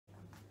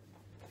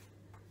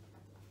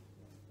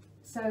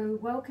So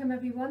welcome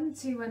everyone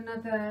to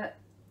another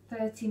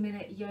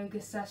 30-minute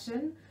yoga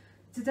session.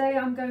 Today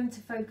I'm going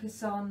to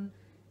focus on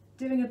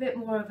doing a bit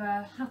more of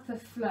a hatha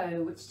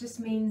flow, which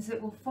just means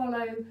it will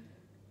follow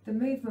the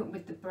movement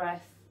with the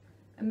breath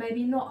and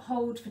maybe not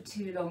hold for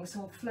too long,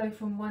 so I'll flow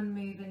from one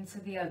move into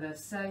the other.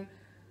 So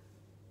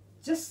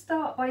just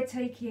start by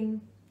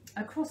taking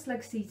a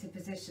cross-leg seated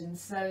position.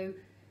 So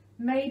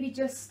maybe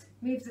just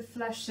move the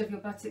flesh of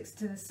your buttocks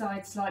to the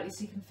side slightly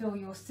so you can feel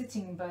your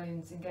sitting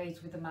bones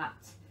engage with the mat.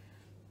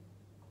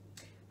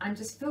 And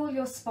just feel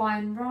your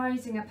spine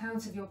rising up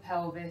out of your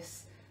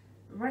pelvis,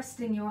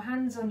 resting your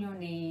hands on your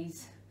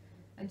knees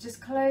and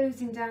just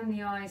closing down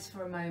the eyes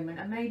for a moment,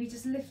 and maybe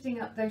just lifting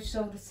up those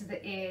shoulders to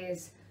the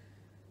ears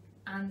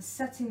and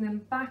setting them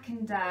back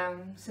and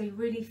down so you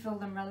really feel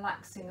them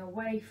relaxing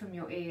away from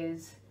your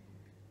ears.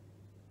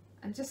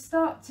 And just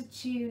start to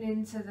tune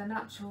into the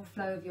natural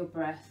flow of your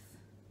breath.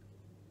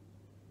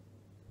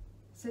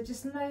 So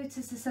just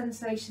notice the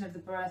sensation of the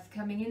breath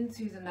coming in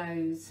through the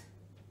nose,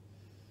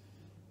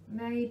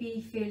 maybe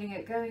feeling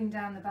it going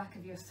down the back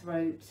of your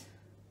throat.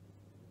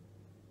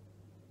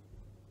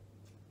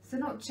 So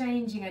not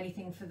changing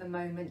anything for the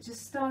moment,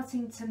 just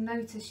starting to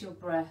notice your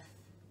breath.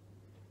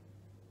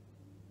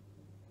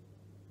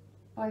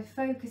 By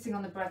focusing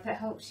on the breath, it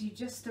helps you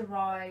just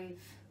arrive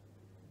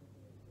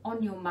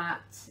on your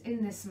mat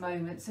in this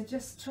moment. So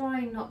just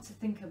trying not to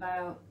think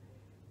about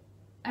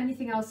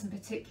anything else in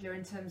particular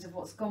in terms of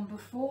what's gone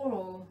before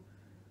or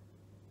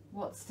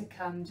what's to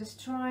come.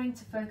 Just trying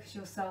to focus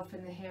yourself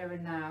in the here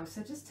and now.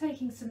 So just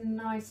taking some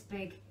nice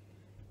big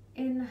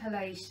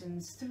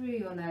inhalations through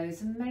your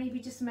nose and maybe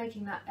just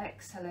making that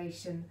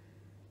exhalation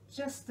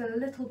just a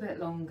little bit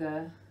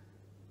longer.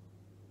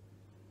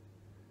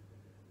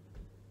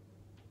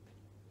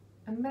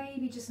 And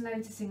maybe just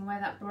noticing where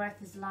that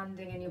breath is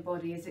landing in your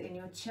body. Is it in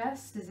your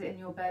chest? Is it in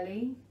your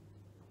belly?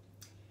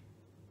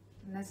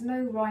 And there's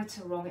no right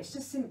or wrong, it's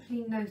just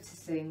simply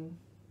noticing.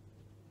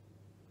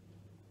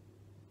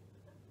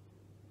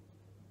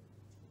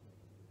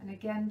 And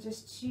again,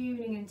 just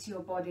tuning into your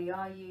body.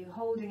 Are you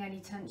holding any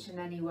tension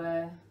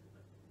anywhere?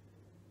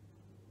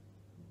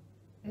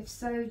 If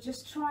so,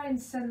 just try and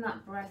send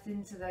that breath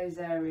into those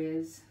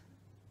areas.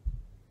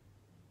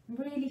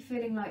 Really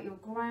feeling like you're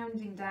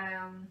grounding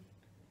down,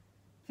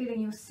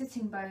 feeling your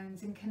sitting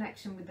bones in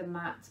connection with the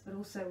mat, but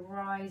also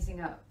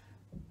rising up.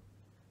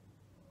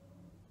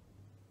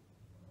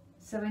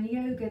 So in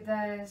yoga,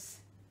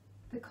 there's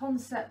the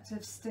concept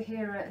of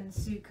adhere and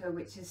incur,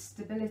 which is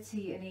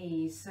stability and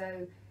ease.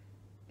 So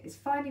it's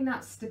finding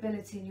that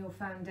stability in your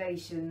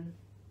foundation.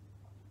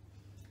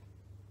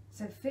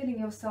 So feeling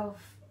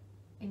yourself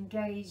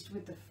engaged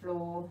with the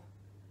floor,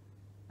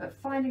 but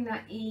finding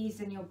that ease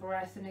in your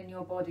breath and in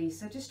your body.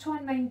 So just try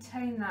and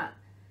maintain that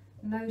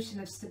notion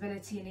of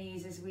stability and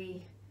ease as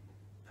we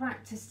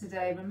practice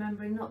today,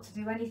 remembering not to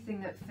do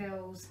anything that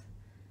feels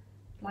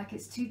like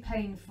it's too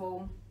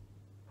painful,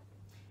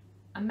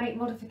 and make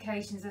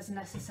modifications as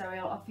necessary.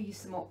 I'll offer you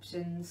some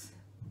options.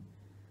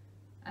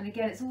 And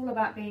again, it's all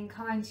about being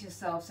kind to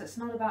yourself, so it's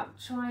not about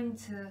trying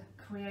to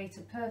create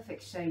a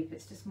perfect shape,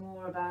 it's just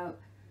more about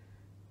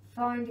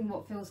finding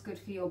what feels good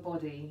for your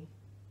body.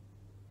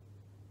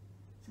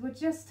 So we'll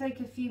just take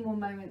a few more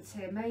moments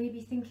here, maybe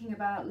thinking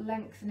about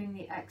lengthening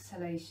the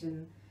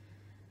exhalation.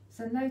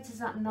 So notice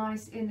that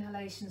nice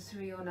inhalation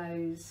through your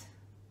nose,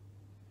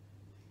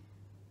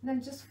 and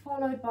then just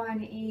followed by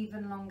an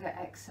even longer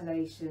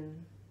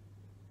exhalation.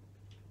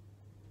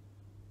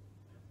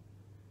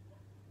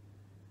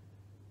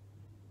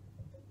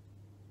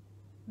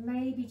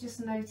 Maybe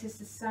just notice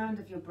the sound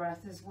of your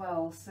breath as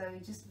well. So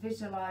just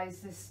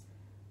visualize this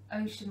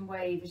ocean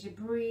wave as you're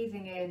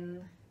breathing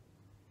in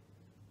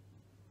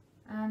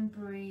and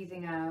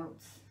breathing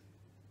out.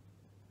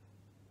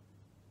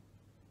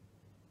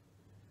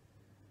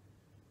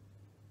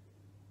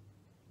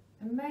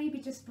 And maybe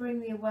just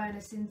bring the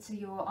awareness into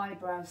your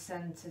eyebrow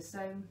center.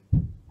 So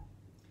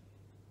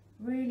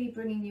really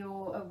bringing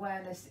your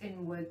awareness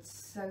inwards.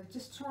 So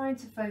just trying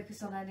to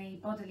focus on any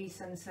bodily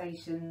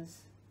sensations.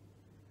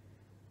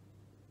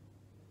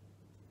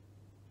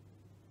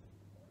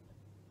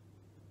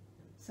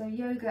 So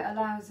yoga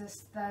allows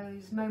us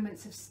those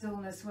moments of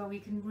stillness where we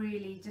can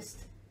really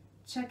just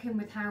check in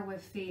with how we're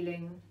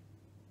feeling,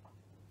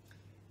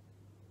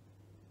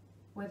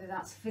 whether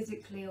that's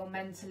physically or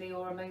mentally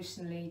or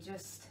emotionally,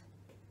 just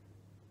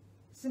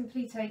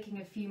simply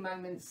taking a few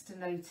moments to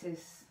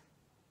notice.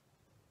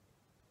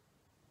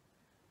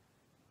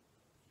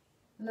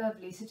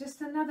 Lovely, so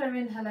just another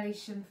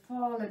inhalation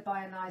followed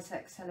by a nice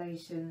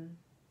exhalation.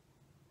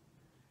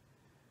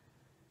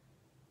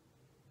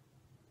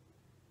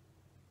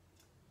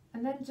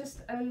 And then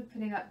just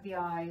opening up the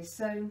eyes.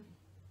 So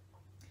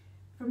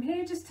from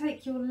here, just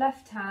take your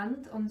left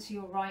hand onto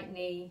your right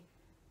knee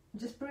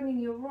and just bringing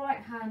your right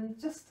hand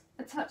just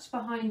a touch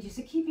behind you.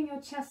 So keeping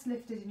your chest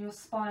lifted and your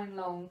spine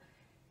long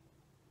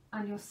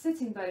and your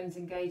sitting bones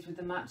engaged with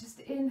the mat. Just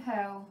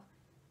inhale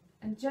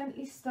and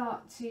gently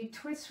start to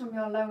twist from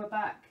your lower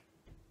back,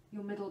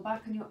 your middle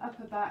back and your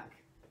upper back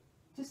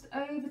just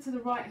over to the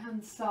right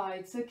hand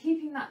side. So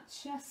keeping that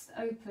chest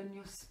open,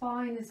 your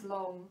spine is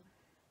long.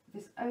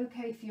 If it's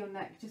okay for your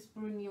neck, just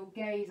bring your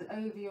gaze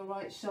over your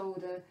right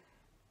shoulder,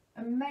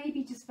 and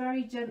maybe just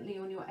very gently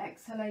on your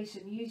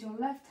exhalation, use your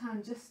left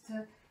hand just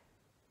to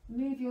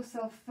move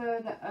yourself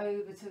further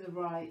over to the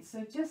right.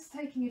 So just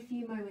taking a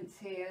few moments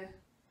here.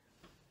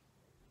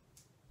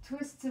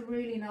 Twists are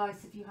really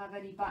nice if you have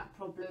any back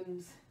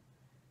problems.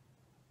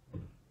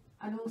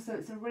 And also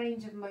it's a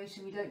range of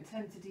motion we don't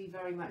tend to do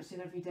very much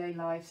in everyday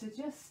life. So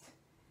just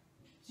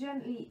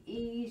gently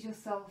ease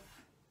yourself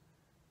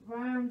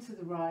round to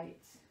the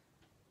right.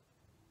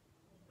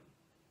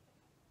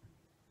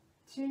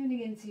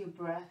 Tuning into your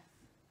breath.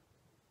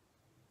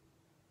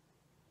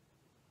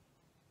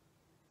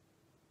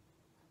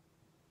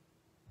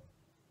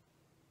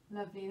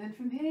 Lovely. And then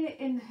from here,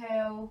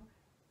 inhale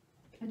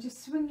and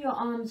just swing your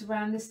arms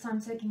around, this time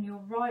taking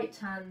your right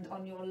hand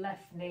on your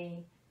left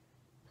knee,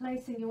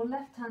 placing your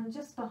left hand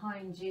just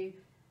behind you.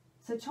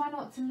 So try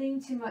not to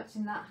lean too much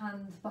in that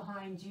hand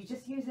behind you,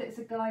 just use it as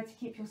a guide to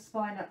keep your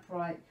spine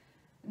upright.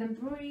 And then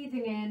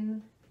breathing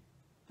in,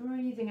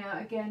 breathing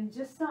out again,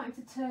 just starting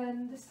to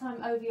turn, this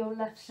time over your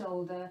left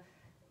shoulder.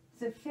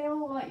 So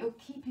feel like you're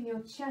keeping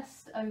your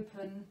chest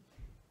open,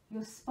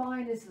 your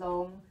spine is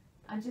long,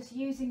 and just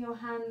using your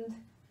hand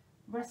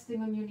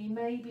resting on your knee,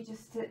 maybe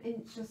just to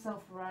inch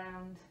yourself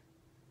around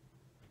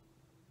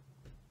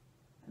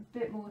a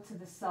bit more to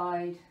the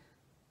side.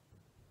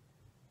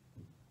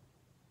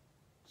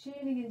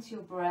 Tuning into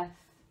your breath.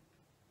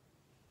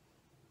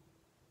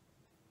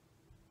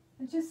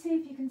 And just see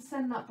if you can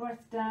send that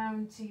breath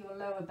down to your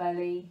lower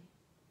belly,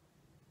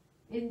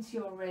 into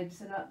your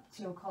ribs and up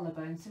to your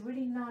collarbone. So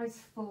really nice,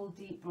 full,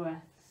 deep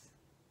breaths.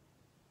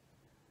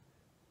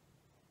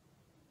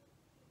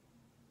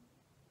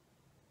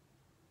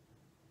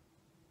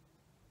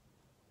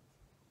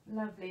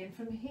 Lovely. And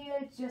from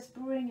here, just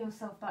bring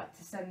yourself back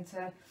to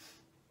centre.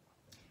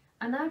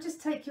 And now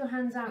just take your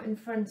hands out in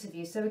front of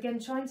you. So again,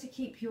 trying to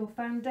keep your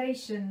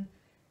foundation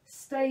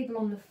stable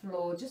on the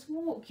floor. Just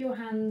walk your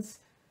hands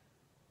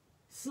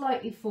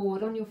slightly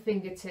forward on your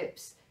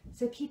fingertips.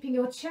 So keeping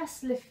your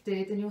chest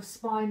lifted and your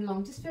spine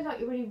long. Just feel like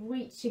you're really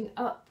reaching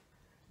up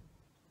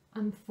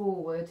and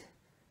forward.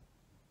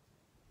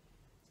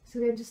 So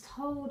then just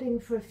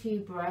holding for a few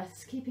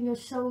breaths, keeping your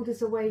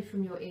shoulders away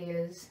from your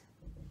ears.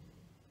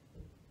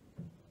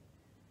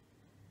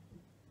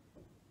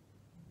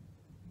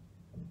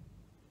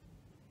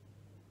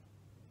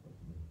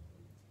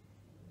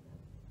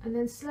 And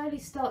then slowly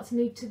start to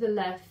move to the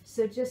left.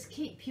 So just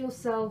keep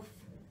yourself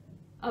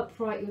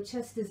upright, your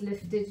chest is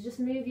lifted. Just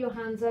move your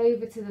hands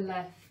over to the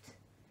left.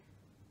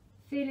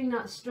 Feeling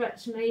that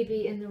stretch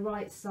maybe in the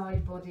right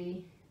side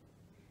body.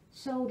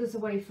 Shoulders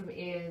away from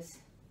ears.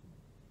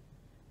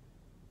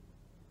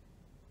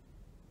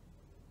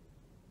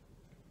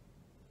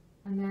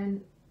 And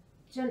then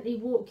gently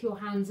walk your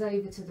hands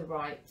over to the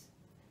right.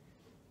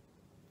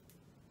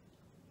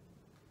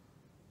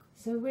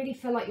 So really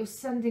feel like you're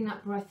sending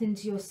that breath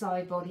into your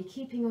side body,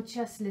 keeping your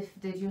chest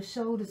lifted, your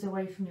shoulders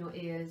away from your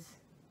ears.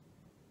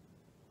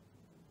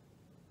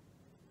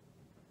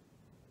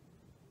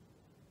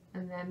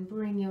 And then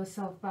bring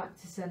yourself back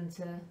to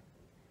centre,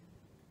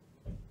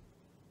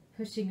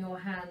 pushing your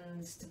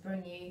hands to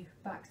bring you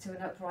back to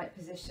an upright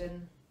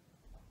position.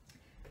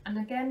 And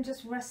again,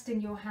 just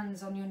resting your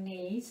hands on your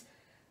knees.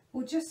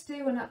 We'll just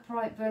do an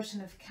upright version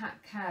of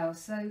cat-cow.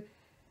 So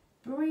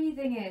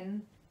breathing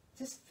in,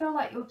 just feel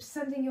like you're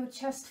sending your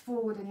chest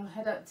forward and your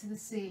head up to the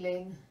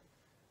ceiling.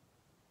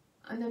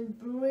 And then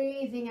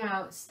breathing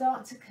out,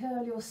 start to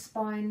curl your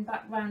spine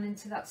back round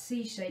into that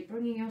C shape,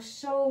 bringing your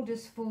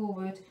shoulders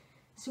forward.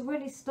 So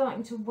really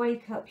starting to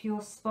wake up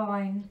your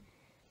spine.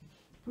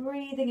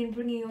 Breathing in,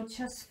 bringing your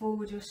chest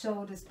forward, your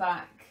shoulders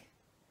back.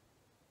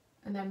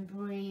 And then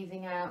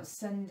breathing out,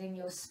 sending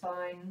your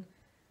spine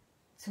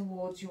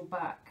towards your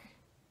back.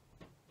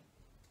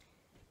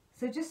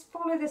 So just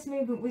follow this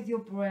movement with your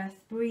breath,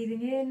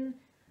 breathing in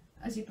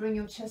as you bring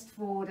your chest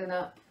forward and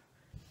up,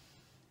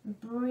 and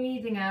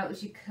breathing out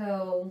as you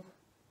curl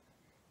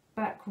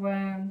back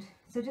round.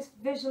 So just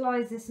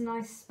visualise this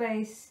nice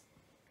space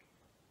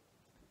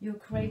you're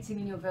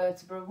creating in your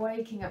vertebra,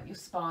 waking up your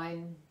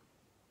spine.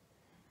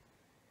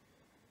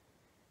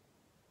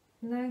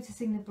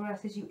 Noticing the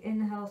breath as you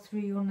inhale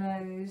through your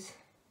nose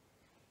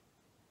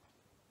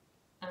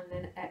and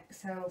then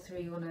exhale through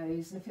your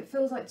nose. And if it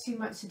feels like too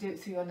much to do it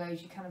through your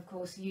nose, you can of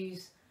course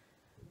use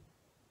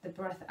the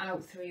breath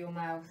out through your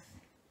mouth.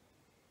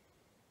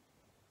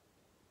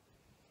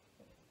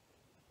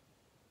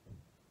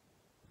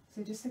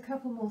 So just a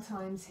couple more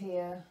times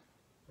here.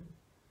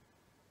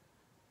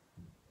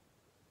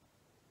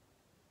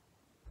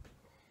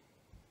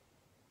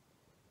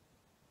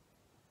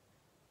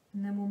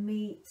 And then we'll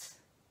meet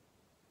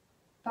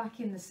back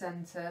in the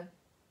centre.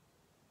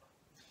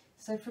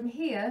 So from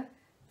here,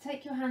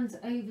 take your hands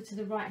over to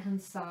the right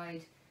hand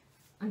side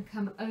and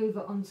come over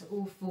onto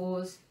all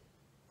fours.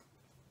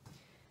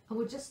 And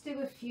we'll just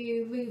do a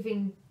few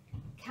moving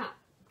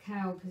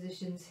cat-cow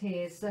positions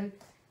here. So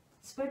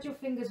spread your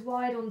fingers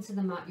wide onto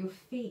the mat, your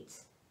feet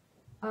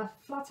are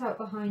flat out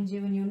behind you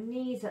and your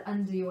knees are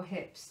under your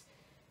hips.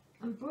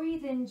 And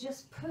breathe in,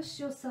 just push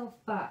yourself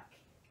back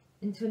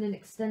into an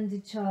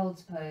extended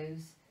child's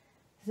pose.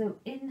 So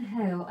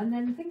inhale, and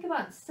then think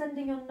about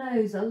sending your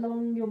nose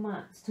along your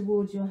mat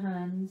towards your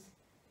hands.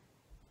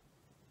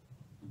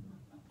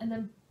 And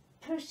then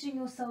pushing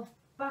yourself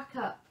back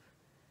up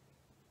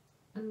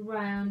and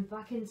round,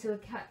 back into a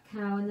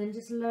cat-cow, and then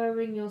just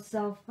lowering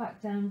yourself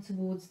back down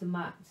towards the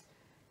mat.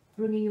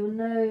 Bringing your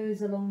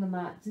nose along the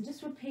mat, and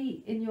just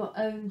repeat in your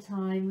own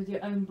time with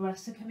your own breath.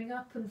 So coming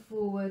up and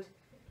forward,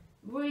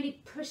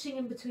 really pushing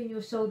in between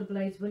your shoulder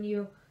blades when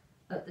you're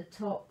at the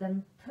top,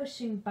 then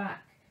pushing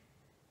back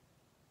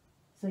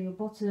so your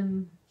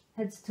bottom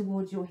heads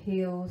towards your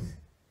heels.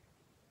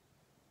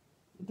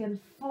 Again,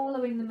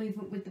 following the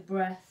movement with the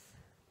breath.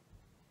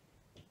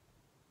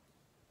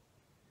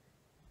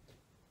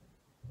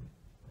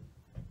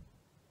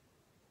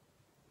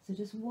 So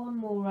just one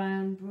more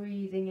round,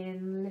 breathing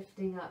in,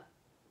 lifting up,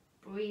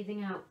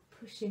 breathing out,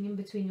 pushing in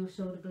between your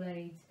shoulder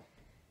blades.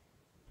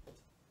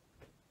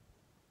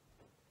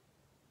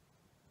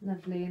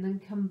 Lovely, and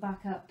then come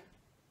back up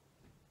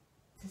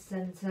to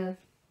centre.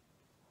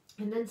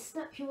 And then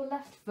step your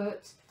left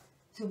foot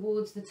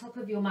towards the top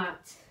of your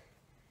mat,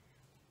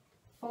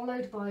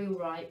 followed by your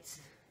right.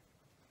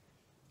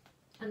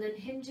 And then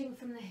hinging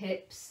from the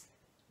hips,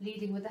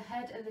 leading with the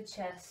head and the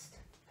chest,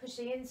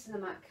 pushing into the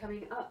mat,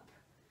 coming up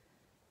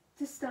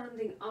to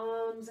standing,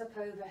 arms up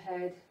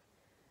overhead,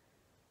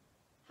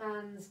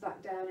 hands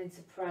back down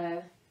into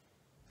prayer.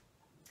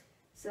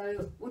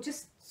 So we'll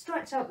just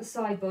stretch out the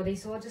side body,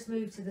 so I'll just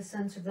move to the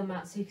centre of the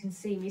mat so you can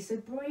see me. So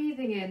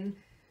breathing in,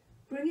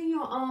 bringing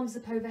your arms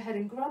up overhead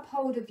and grab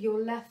hold of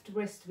your left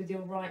wrist with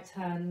your right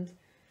hand.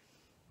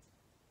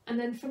 And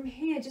then from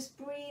here, just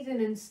breathe in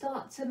and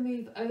start to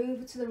move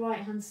over to the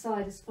right hand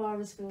side as far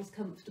as feels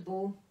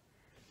comfortable.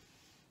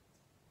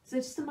 So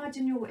just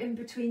imagine you're in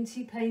between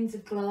two panes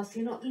of glass.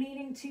 You're not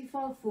leaning too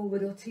far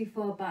forward or too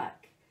far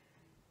back.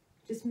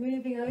 Just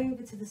moving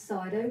over to the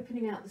side,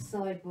 opening out the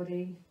side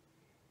body.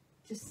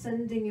 Just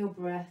sending your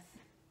breath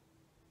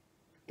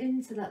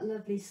into that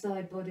lovely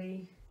side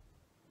body.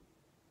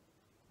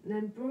 And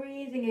then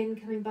breathing in,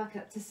 coming back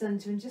up to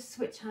centre, and just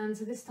switch hands.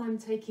 So this time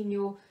taking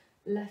your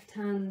left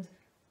hand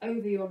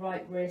over your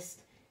right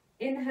wrist.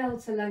 Inhale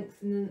to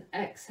lengthen and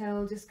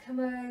exhale. Just come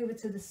over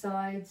to the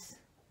sides.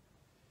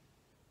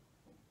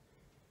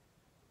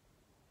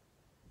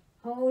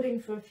 Holding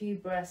for a few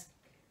breaths,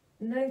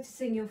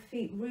 noticing your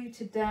feet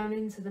rooted down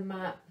into the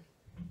mat,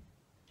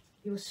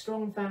 your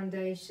strong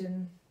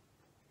foundation.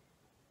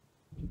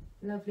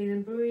 Lovely, and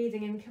then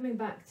breathing in, coming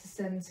back to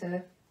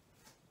centre.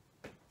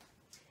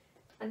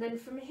 And then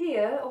from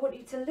here, I want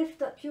you to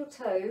lift up your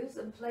toes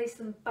and place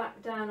them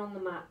back down on the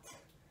mat.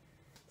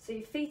 So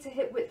your feet are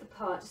hip width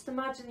apart. Just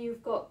imagine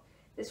you've got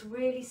this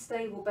really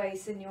stable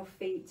base in your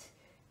feet.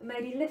 And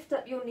maybe lift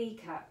up your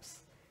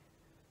kneecaps.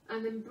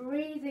 And then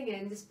breathing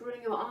in, just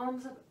bring your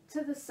arms up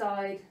to the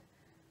side,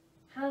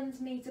 hands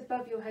meet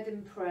above your head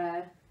in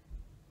prayer,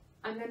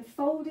 and then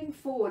folding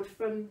forward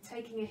from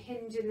taking a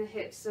hinge in the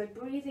hips. So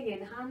breathing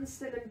in, hands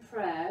still in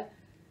prayer.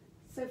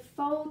 So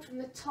fold from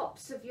the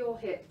tops of your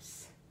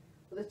hips,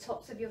 or the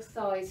tops of your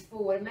thighs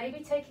forward, maybe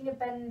taking a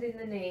bend in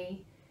the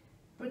knee,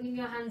 bringing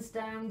your hands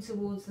down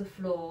towards the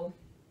floor.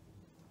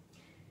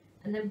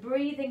 And then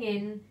breathing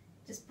in,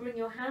 just bring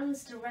your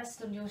hands to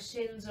rest on your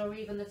shins or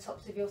even the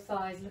tops of your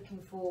thighs, looking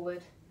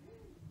forward.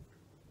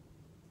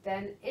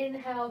 Then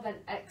inhale, then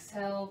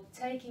exhale,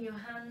 taking your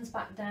hands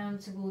back down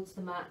towards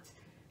the mat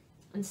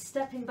and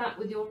stepping back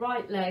with your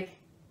right leg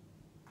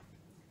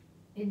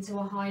into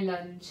a high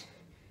lunge.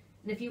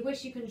 And if you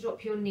wish, you can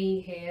drop your knee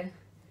here.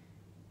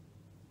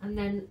 And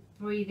then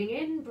breathing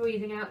in,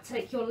 breathing out,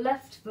 take your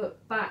left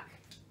foot back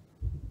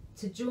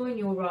to join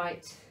your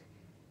right.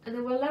 And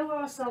then we'll lower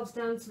ourselves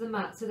down to the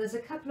mat. So there's a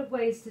couple of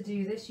ways to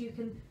do this. You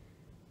can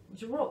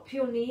drop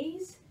your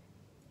knees,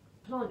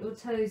 plant your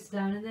toes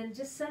down, and then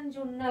just send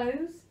your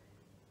nose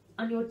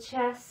and your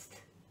chest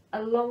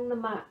along the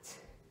mat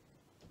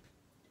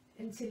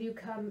until you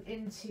come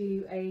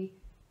into a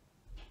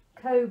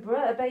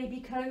cobra, a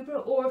baby cobra,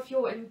 or if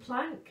you're in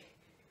plank,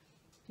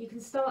 you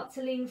can start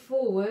to lean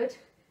forward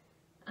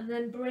and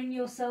then bring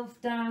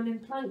yourself down in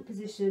plank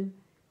position,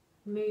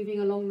 moving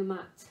along the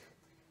mat.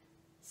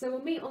 So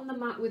we'll meet on the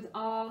mat with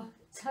our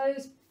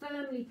toes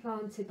firmly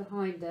planted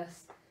behind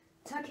us,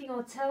 tucking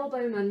our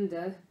tailbone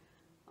under.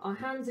 Our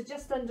hands are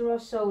just under our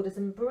shoulders,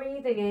 and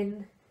breathing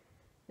in,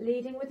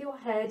 leading with your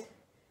head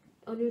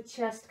on your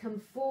chest,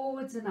 come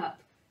forwards and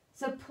up.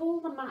 So pull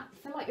the mat,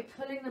 feel like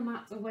you're pulling the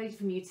mat away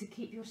from you to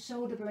keep your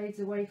shoulder blades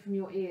away from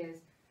your ears.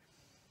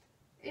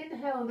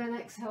 Inhale, then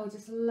exhale,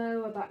 just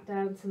lower back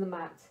down to the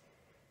mat.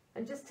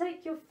 And just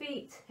take your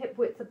feet hip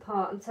width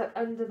apart and tuck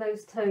under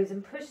those toes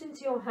and push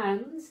into your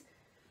hands.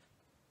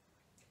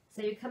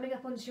 So you're coming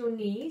up onto your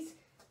knees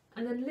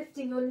and then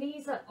lifting your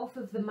knees up off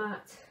of the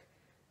mat.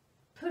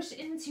 Push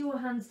into your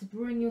hands to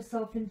bring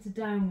yourself into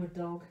downward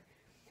dog.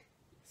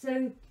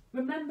 So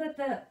remember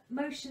the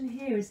motion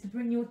here is to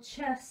bring your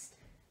chest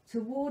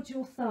towards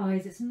your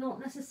thighs. It's not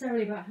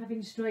necessarily about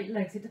having straight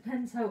legs. It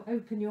depends how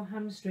open your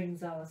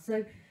hamstrings are.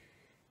 So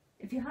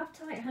if you have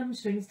tight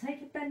hamstrings,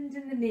 take a bend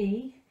in the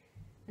knee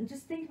and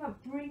just think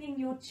about bringing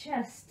your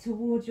chest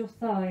towards your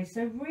thighs.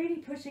 So really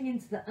pushing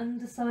into the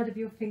underside of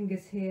your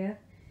fingers here.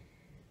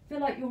 Feel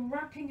like you're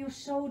wrapping your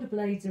shoulder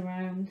blades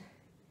around.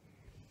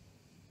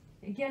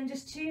 Again,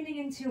 just tuning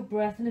into your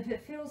breath, and if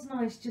it feels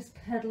nice, just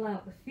pedal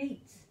out the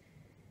feet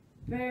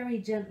very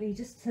gently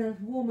just to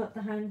warm up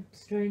the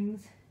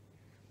hamstrings.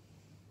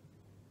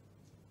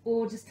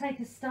 Or just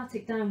take a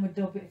static downward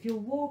dog. But if you're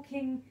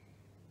walking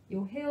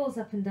your heels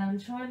up and down,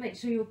 try and make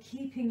sure you're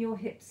keeping your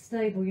hips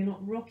stable. You're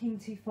not rocking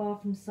too far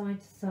from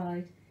side to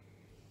side.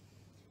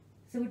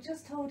 So we'll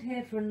just hold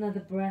here for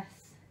another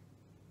breath.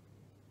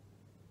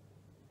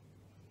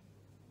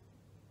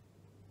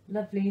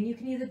 Lovely. And you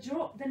can either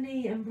drop the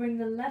knee and bring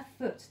the left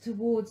foot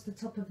towards the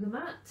top of the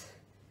mat,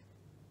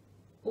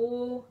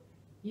 or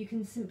you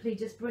can simply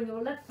just bring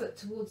your left foot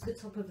towards the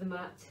top of the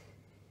mat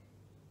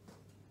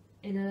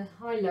in a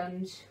high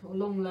lunge or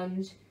long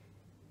lunge,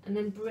 and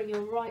then bring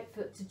your right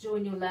foot to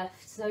join your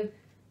left. So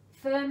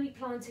firmly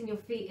planting your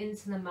feet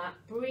into the mat,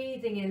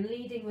 breathing in,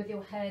 leading with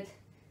your head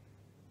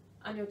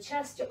and your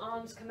chest. Your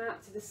arms come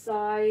out to the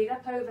side,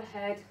 up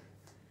overhead,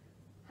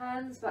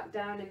 hands back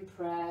down in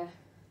prayer.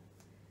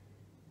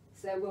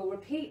 So we'll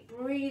repeat,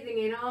 breathing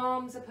in,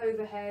 arms up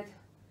overhead,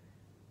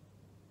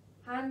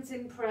 hands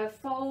in prayer,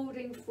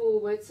 folding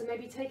forward. So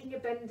maybe taking a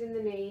bend in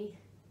the knee,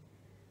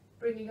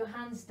 bringing your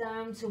hands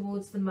down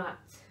towards the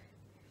mat.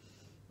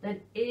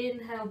 Then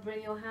inhale,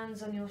 bring your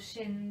hands on your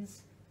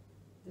shins,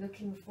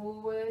 looking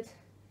forward.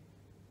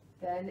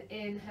 Then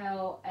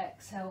inhale,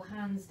 exhale,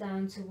 hands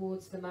down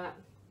towards the mat.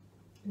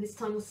 And this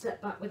time we'll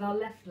step back with our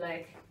left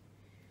leg,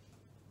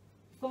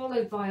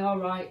 followed by our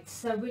right.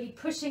 So really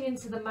pushing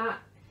into the mat,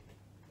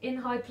 in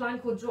high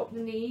plank or drop the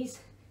knees,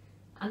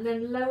 and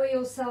then lower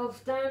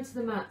yourself down to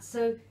the mat.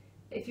 So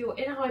if you're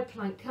in a high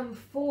plank, come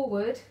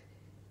forward,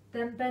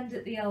 then bend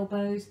at the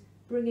elbows,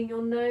 bringing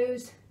your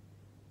nose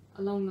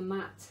along the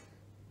mat.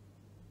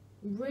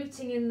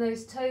 Rooting in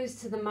those toes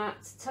to the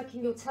mat,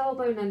 tucking your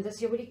tailbone under,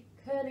 so you're really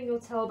curling your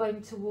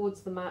tailbone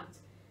towards the mat.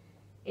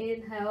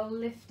 Inhale,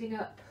 lifting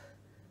up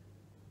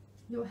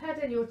your head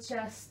and your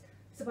chest.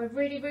 So by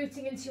really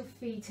rooting into your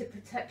feet, it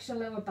protects your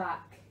lower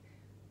back.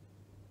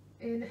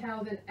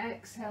 Inhale, then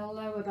exhale,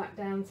 lower back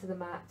down to the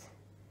mat.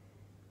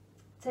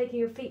 Taking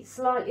your feet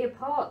slightly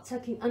apart,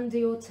 tucking under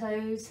your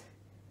toes,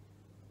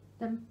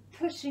 then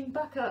pushing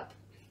back up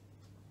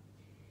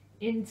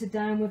into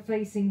downward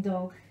facing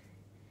dog.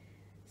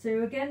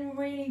 So again,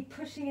 really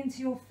pushing into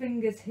your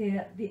fingers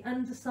here, the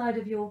underside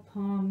of your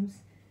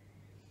palms,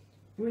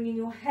 bringing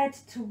your head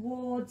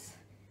towards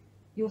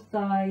your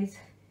thighs,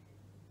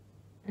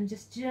 and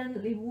just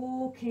gently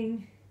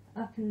walking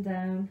up and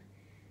down.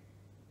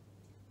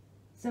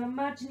 So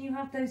imagine you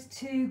have those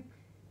two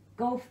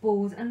golf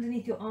balls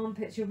underneath your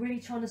armpits. You're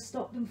really trying to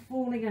stop them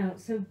falling out.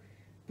 So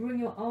bring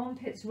your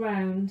armpits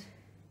round.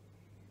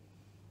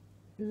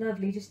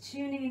 Lovely, just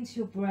tuning into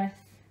your breath.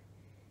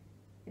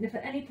 And if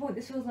at any point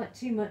this feels like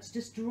too much,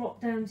 just drop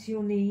down to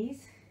your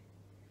knees.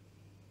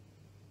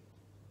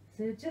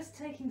 So just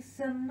taking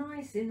some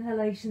nice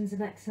inhalations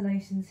and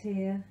exhalations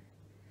here.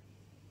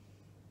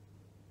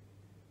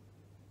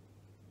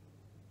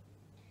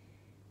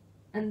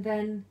 And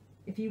then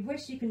if you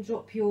wish, you can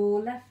drop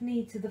your left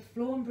knee to the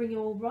floor and bring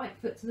your right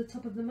foot to the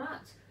top of the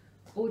mat,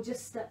 or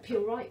just step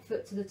your right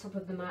foot to the top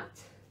of the mat,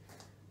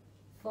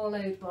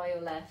 followed by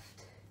your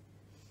left.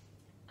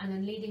 And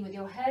then leading with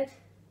your head,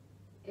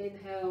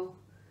 inhale,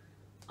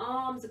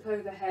 arms up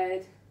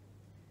overhead,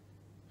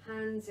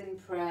 hands in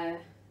prayer.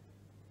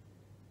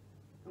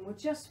 And we'll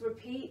just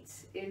repeat,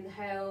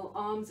 inhale,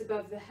 arms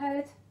above the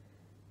head,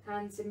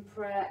 hands in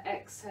prayer,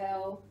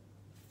 exhale,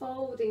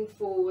 folding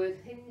forward,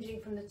 hinging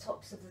from the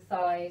tops of the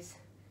thighs,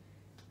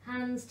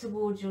 hands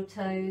towards your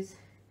toes.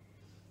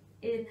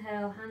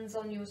 Inhale, hands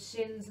on your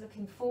shins,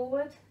 looking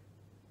forward.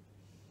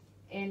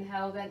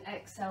 Inhale, then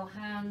exhale,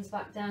 hands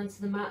back down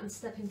to the mat and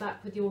stepping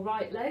back with your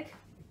right leg.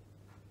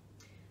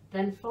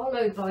 Then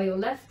followed by your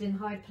left in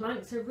high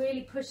plank, so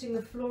really pushing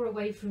the floor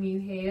away from you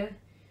here.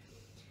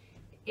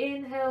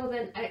 Inhale,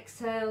 then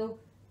exhale,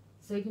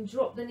 so you can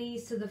drop the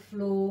knees to the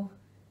floor,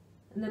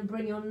 and then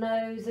bring your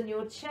nose and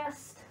your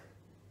chest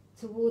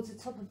towards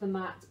the top of the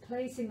mat,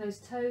 placing those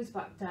toes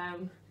back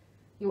down.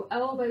 Your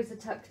elbows are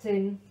tucked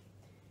in,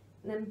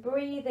 and then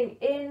breathing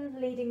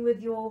in, leading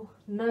with your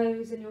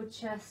nose and your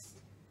chest.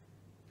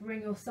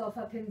 Bring yourself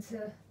up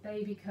into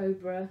baby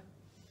cobra.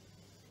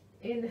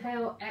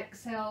 Inhale,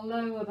 exhale,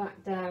 lower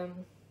back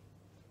down.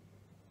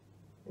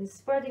 And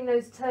spreading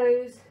those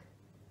toes,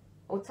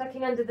 or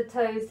tucking under the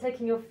toes,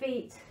 taking your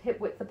feet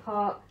hip width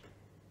apart,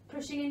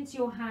 pushing into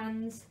your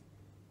hands,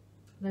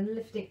 then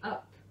lifting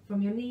up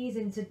from your knees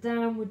into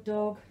downward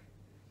dog.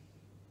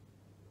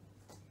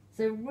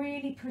 So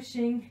really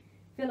pushing,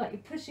 feel like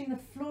you're pushing the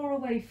floor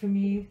away from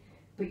you,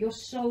 but your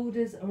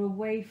shoulders are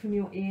away from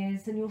your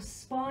ears and your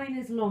spine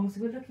is long.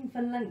 So we're looking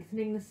for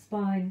lengthening the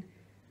spine.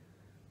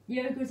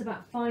 Yoga is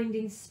about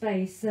finding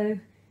space. So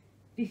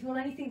if If you feel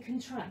anything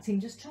contracting,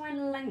 just try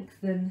and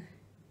lengthen.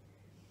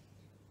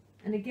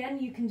 And again,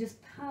 you can just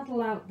paddle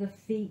out the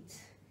feet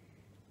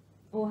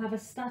or have a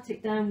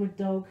static downward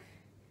dog.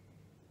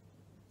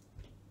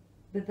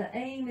 But the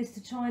aim is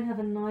to try and have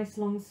a nice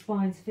long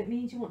spine. So if it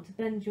means you want to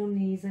bend your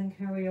knees, then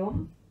carry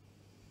on.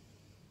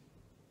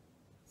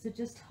 So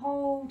just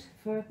hold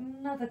for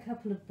another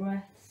couple of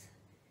breaths.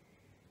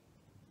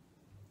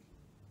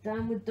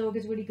 Downward dog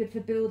is really good for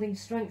building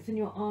strength in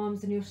your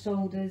arms and your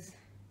shoulders.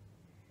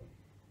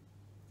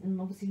 And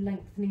obviously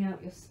lengthening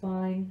out your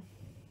spine.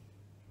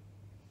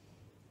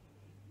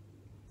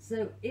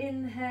 So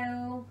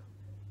inhale,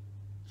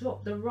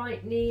 drop the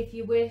right knee if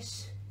you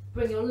wish,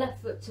 bring your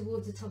left foot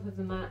towards the top of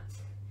the mat.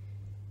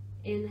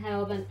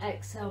 Inhale, then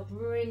exhale,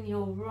 bring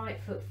your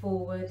right foot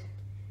forward.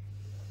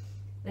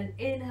 Then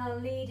inhale,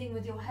 leading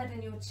with your head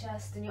and your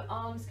chest and your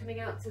arms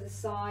coming out to the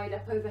side,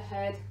 up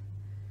overhead.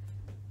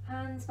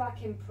 Hands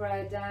back in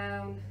prayer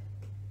down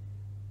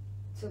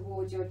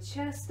towards your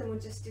chest, and we'll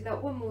just do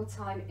that one more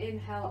time.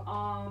 Inhale,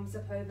 arms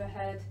up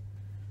overhead.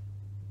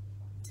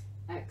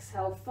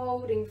 Exhale,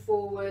 folding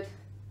forward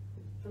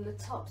from the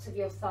tops of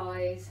your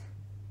thighs,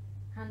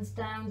 hands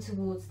down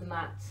towards the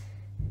mat.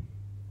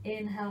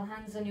 Inhale,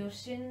 hands on your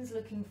shins,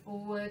 looking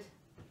forward.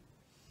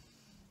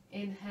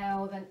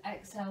 Inhale, then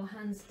exhale,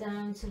 hands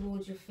down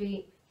towards your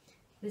feet.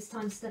 This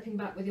time stepping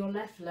back with your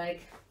left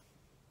leg,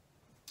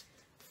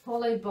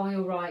 followed by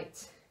your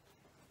right.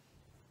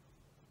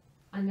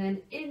 And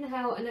then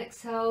inhale and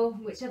exhale,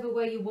 whichever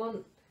way you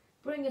want.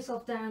 Bring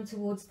yourself down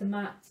towards the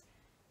mat.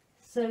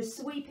 So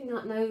sweeping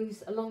that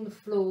nose along the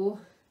floor,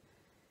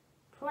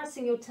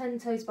 pressing your 10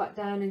 toes back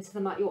down into the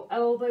mat. Your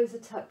elbows are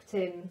tucked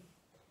in.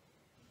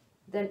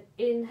 Then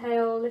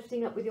inhale,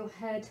 lifting up with your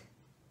head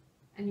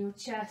and your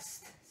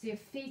chest. So your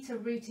feet are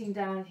rooting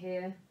down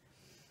here.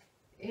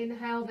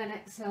 Inhale, then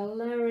exhale,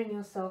 lowering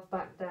yourself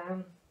back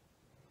down.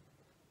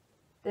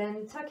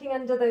 Then tucking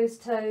under those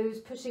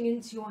toes, pushing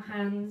into your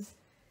hands.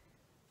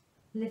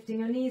 Lifting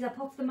your knees up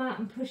off the mat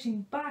and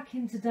pushing back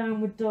into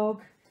downward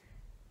dog.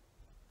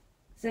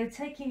 So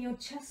taking your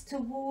chest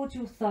towards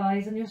your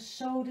thighs and your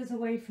shoulders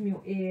away from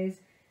your ears.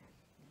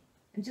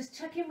 And just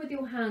check in with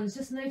your hands.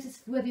 Just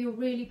notice whether you're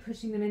really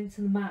pushing them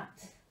into the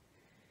mat.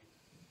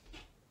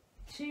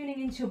 Tuning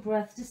into your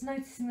breath. Just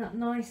noticing that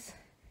nice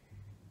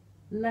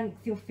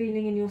length you're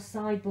feeling in your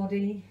side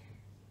body.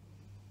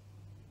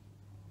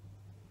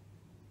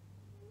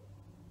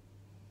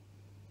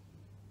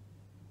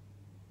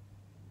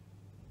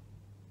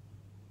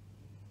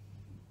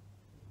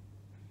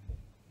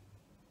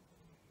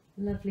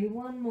 Lovely,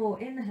 one more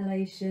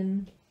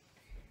inhalation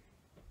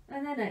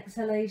and then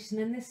exhalation,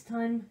 and this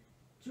time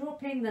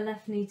dropping the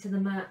left knee to the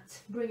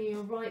mat, bringing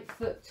your right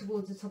foot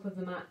towards the top of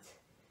the mat,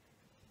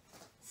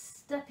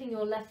 stepping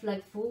your left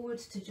leg forward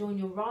to join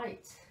your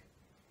right,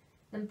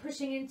 then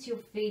pushing into your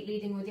feet,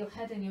 leading with your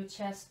head and your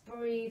chest,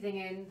 breathing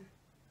in,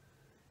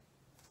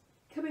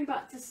 coming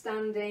back to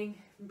standing,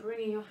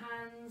 bringing your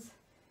hands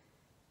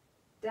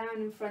down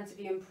in front of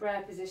you in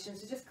prayer position.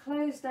 So just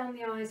close down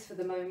the eyes for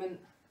the moment.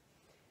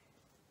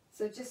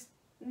 So just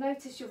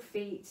notice your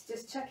feet,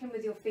 just check in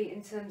with your feet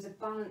in terms of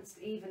balanced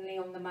evenly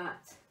on the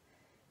mat.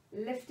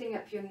 Lifting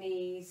up your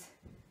knees,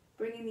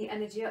 bringing the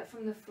energy up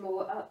from the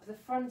floor, up the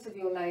front of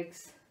your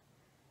legs.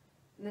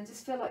 And then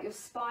just feel like your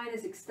spine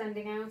is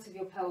extending out of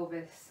your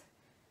pelvis.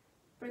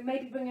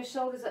 Maybe bring your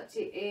shoulders up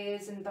to your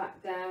ears and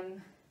back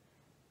down.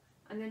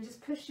 And then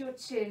just push your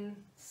chin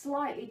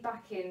slightly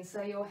back in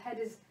so your head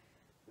is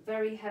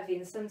very heavy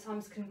and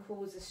sometimes can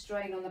cause a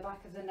strain on the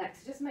back of the neck.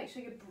 So just make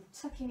sure you're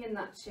tucking in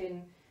that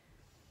chin.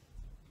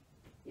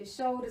 Your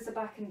shoulders are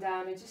back and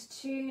down, and just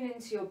tune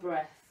into your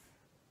breath.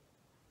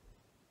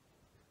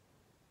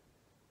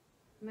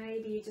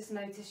 Maybe you just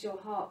notice your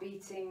heart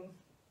beating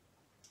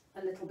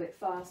a little bit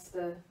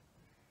faster.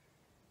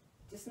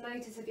 Just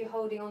notice if you're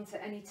holding on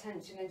to any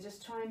tension and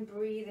just try and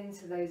breathe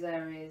into those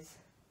areas.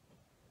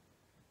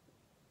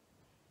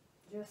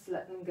 Just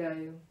let them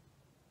go.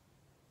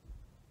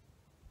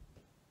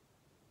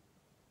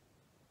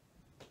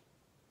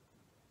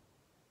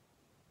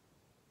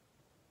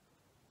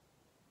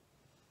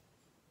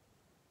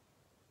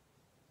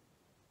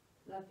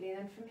 Lovely, and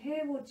then from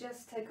here we'll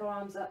just take our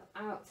arms up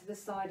out to the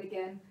side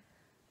again.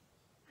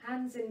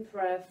 Hands in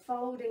prayer,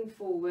 folding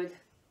forward.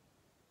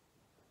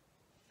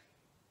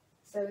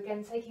 So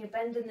again, taking a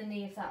bend in the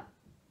knee if that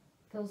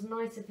feels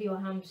nicer for your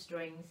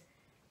hamstrings.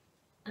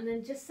 And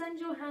then just send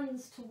your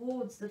hands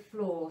towards the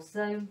floor.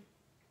 So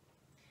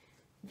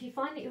if you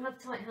find that you have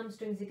tight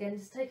hamstrings again,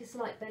 just take a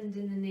slight bend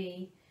in the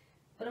knee.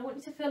 But I want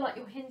you to feel like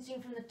you're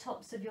hinging from the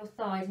tops of your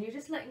thighs and you're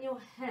just letting your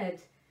head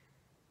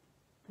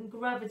and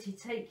gravity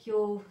take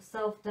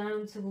yourself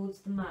down towards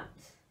the mat.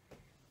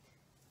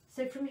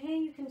 So from here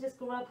you can just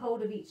grab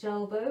hold of each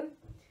elbow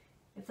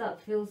if that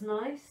feels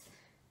nice,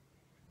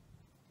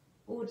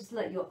 or just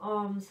let your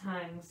arms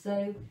hang.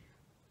 So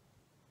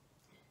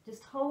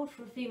just hold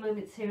for a few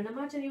moments here and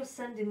imagine you're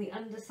sending the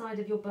underside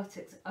of your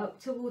buttocks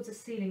up towards the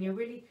ceiling. You're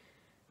really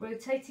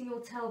rotating your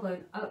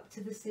tailbone up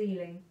to the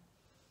ceiling.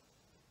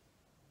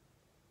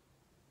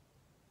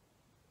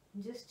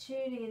 And just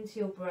tuning into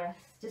your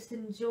breath, just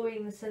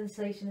enjoying the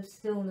sensation of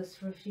stillness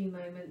for a few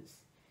moments.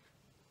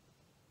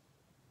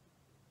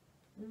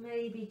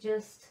 Maybe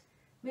just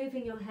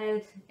moving your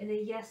head in a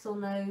yes or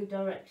no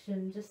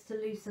direction, just to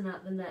loosen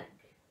out the neck.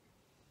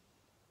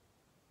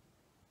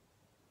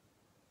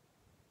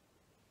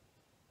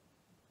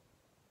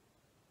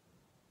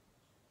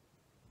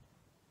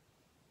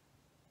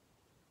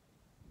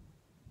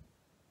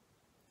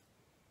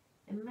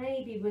 And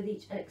maybe with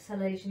each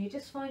exhalation you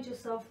just find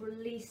yourself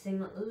releasing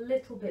a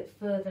little bit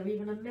further,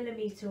 even a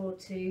millimetre or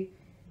two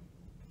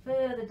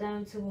further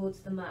down towards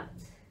the mat.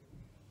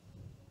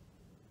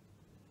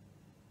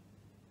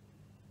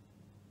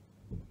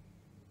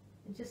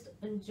 And just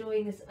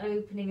enjoying this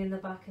opening in the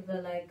back of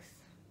the legs.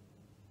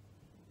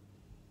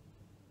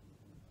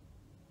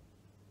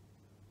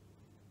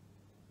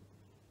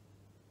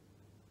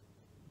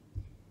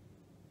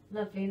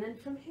 Lovely, and then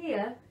from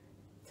here,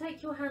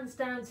 take your hands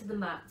down to the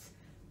mat.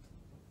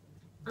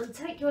 And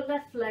take your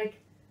left leg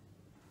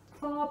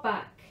far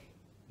back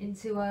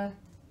into a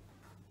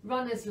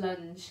runner's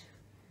lunge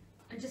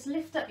and just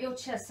lift up your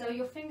chest, so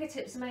your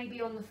fingertips may be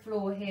on the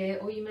floor here,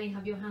 or you may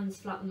have your hands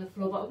flat on the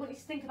floor, but I want you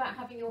to think about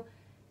having your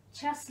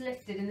chest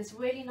lifted in this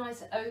really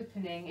nice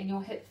opening in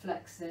your hip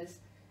flexors.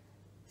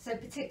 So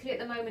particularly at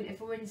the moment, if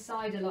we're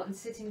inside a lot and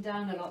sitting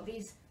down a lot,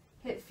 these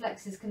hip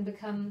flexors can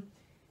become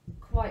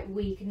quite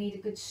weak and need a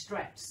good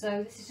stretch.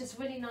 So this is just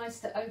really nice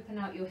to open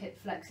out your hip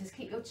flexors.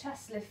 Keep your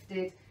chest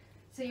lifted.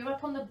 So you're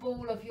up on the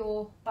ball of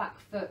your back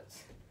foot,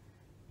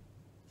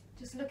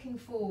 just looking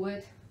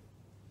forward,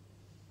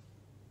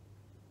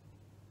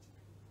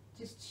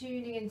 just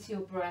tuning into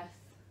your breath.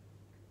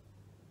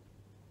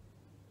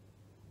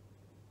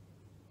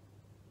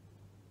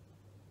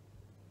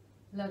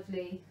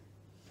 Lovely.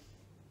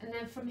 And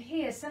then from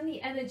here, send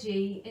the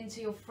energy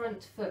into your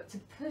front foot to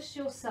push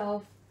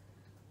yourself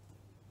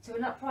to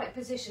an upright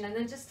position, and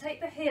then just take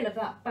the heel of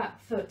that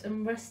back foot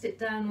and rest it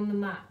down on the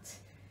mat.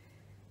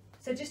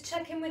 So just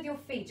check in with your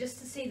feet just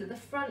to see that the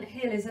front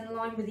heel is in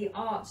line with the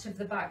arch of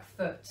the back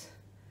foot.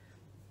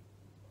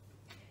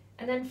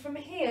 And then from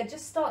here,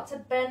 just start to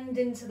bend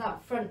into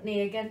that front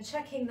knee again,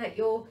 checking that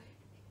your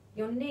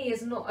knee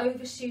is not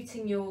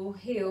overshooting your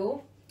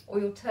heel or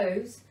your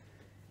toes,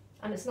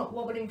 and it's not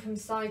wobbling from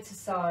side to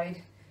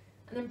side.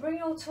 And then bring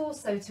your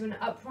torso to an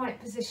upright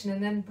position,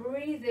 and then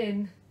breathe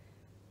in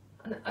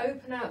and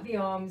open out the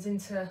arms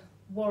into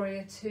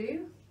Warrior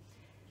Two.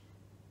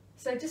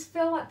 So just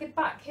feel like the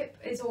back hip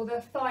is, or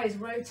the thigh is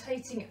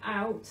rotating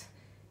out.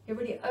 You're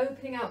really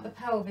opening out the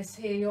pelvis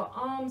here. Your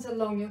arms are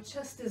long, your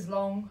chest is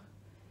long,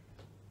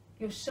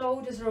 your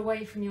shoulders are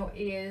away from your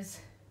ears.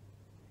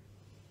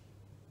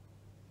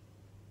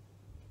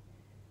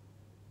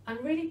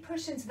 And really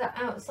push into the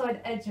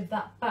outside edge of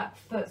that back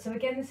foot. So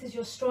again, this is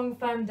your strong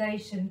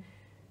foundation,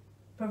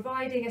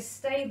 providing a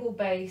stable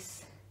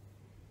base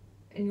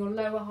in your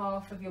lower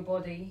half of your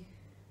body.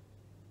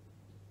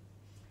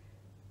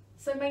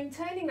 So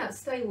maintaining that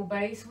stable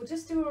base, we'll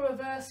just do a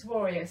reverse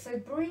warrior. So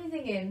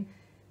breathing in,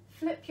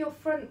 flip your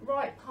front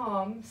right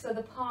palm so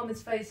the palm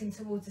is facing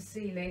towards the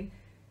ceiling,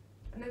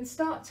 and then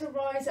start to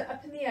rise it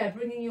up in the air,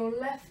 bringing your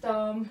left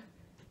arm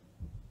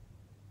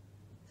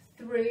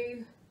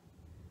through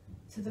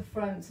to the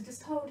front. So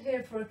just hold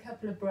here for a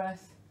couple of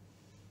breaths.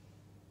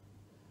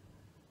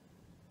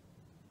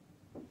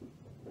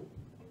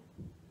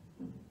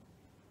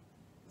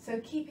 So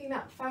keeping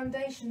that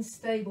foundation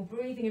stable,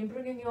 breathing and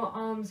bringing your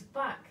arms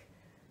back,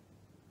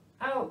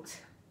 out,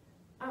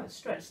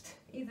 outstretched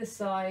either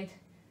side.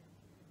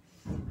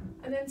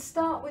 And then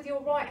start with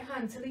your right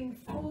hand to lean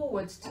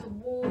forwards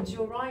towards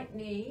your right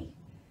knee,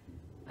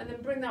 and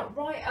then bring that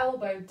right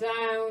elbow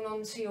down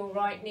onto your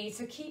right knee.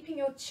 So keeping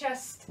your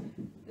chest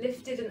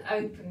lifted and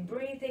open,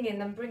 breathing in,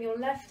 then bring your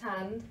left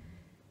hand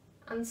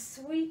and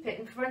sweep it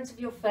in front of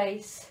your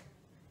face.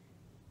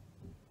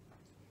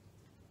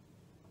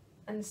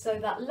 And so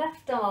that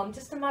left arm,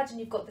 just imagine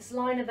you've got this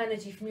line of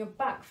energy from your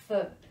back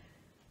foot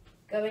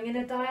going in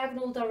a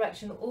diagonal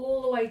direction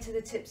all the way to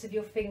the tips of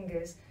your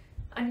fingers,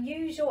 and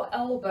use your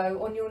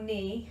elbow on your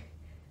knee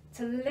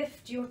to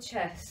lift your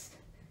chest.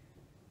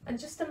 And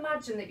just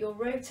imagine that you're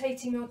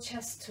rotating your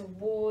chest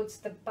towards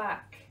the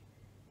back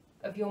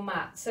of your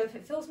mat. So if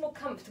it feels more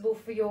comfortable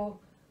for your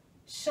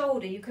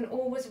shoulder, you can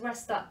always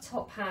rest that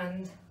top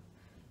hand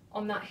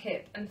on that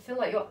hip and feel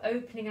like you're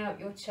opening out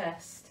your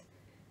chest.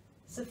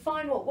 So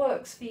find what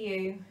works for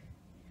you.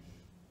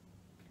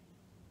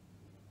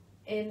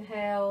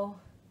 Inhale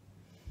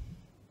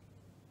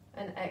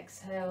and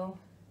exhale.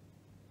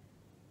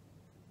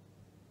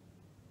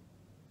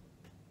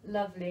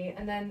 Lovely.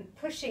 And then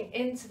pushing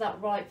into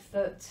that right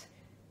foot,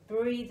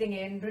 breathing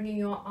in, bringing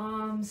your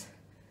arms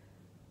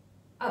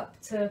up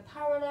to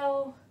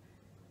parallel,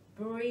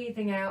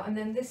 breathing out, and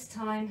then this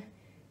time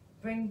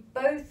bring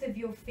both of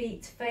your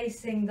feet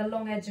facing the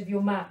long edge of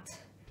your mat.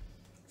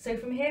 So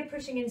from here,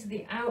 pushing into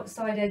the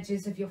outside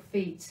edges of your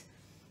feet.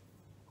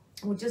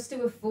 We'll just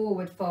do a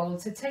forward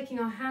fold. So taking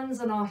our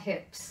hands on our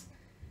hips,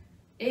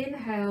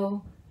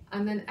 inhale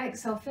And then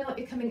exhale, feel like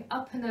you're coming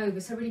up and over,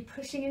 so really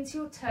pushing into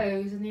your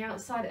toes and the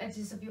outside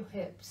edges of your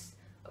hips,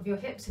 of your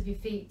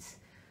feet,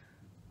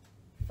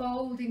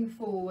 folding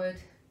forward.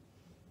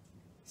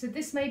 So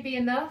this may be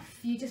enough.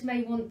 You just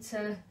may want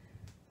to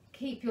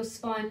keep your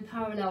spine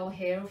parallel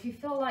here. Or if you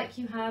feel like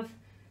you have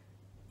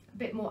a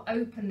bit more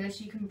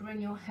openness, you can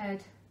bring your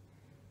head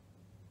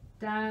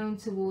down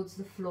towards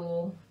the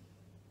floor.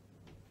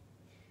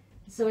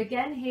 So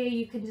again, here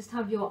you can just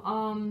have your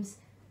arms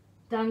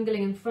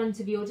dangling in front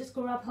of you, or just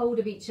grab hold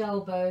of each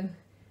elbow,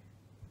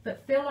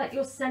 but feel like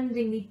you're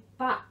sending the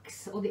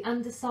backs or the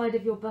underside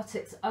of your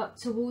buttocks up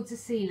towards the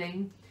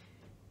ceiling,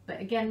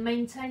 but again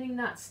maintaining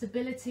that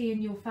stability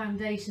in your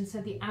foundation, so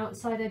the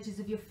outside edges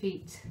of your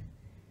feet.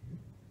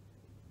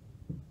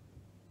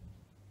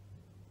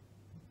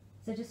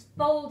 So just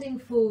folding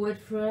forward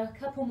for a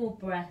couple more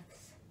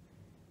breaths.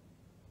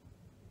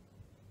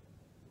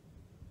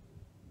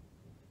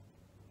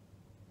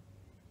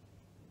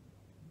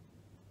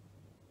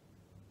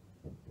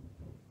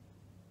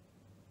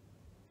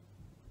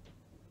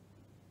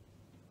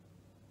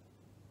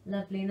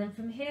 Lovely, and then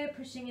from here,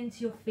 pushing into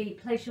your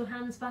feet, place your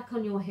hands back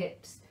on your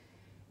hips,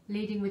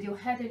 leading with your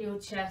head and your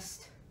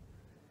chest.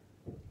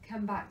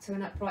 Come back to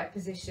an upright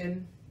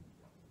position.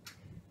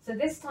 So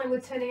this time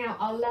we're turning out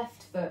our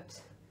left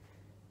foot.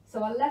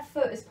 So our left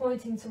foot is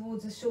pointing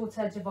towards the short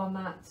edge of our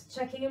mat,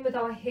 checking in with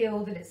our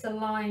heel that it's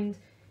aligned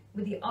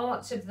with the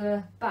arch of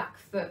the back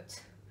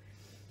foot.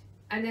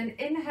 And then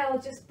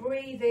inhale, just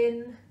breathe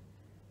in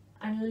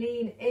and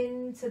lean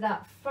into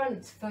that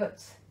front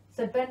foot.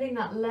 So bending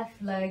that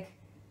left leg,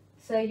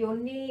 so your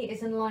knee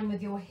is in line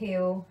with your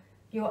heel.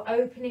 You're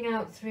opening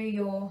out through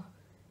your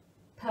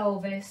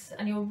pelvis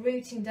and you're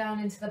rooting down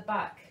into the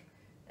back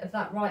of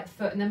that right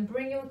foot, and then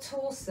bring your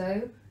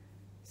torso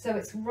so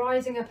it's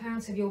rising up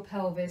out of your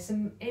pelvis,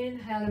 and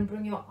inhale and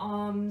bring your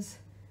arms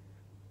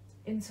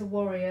into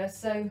warrior.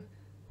 So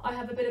I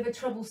have a bit of a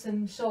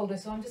troublesome shoulder,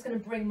 so I'm just going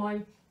to bring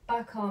my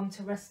back arm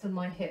to rest on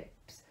my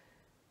hips,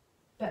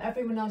 but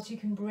everyone else, you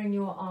can bring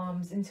your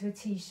arms into a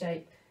T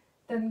shape.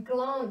 Then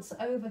glance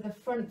over the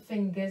front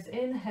fingers,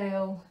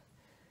 inhale,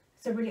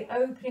 so really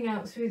opening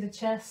out through the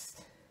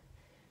chest,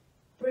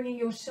 bringing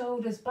your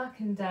shoulders back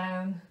and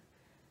down.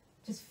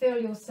 Just feel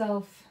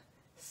yourself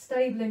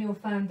stable in your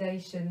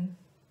foundation.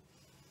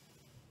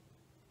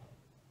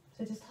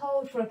 So just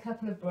hold for a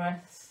couple of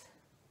breaths.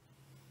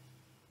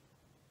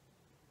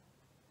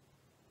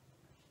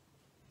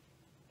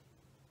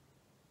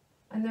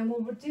 And then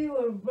we'll do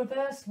a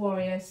reverse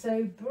warrior.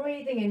 So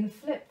breathing in,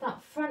 flip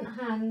that front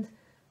hand,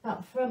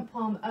 that front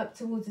palm up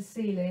towards the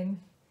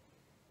ceiling.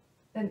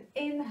 Then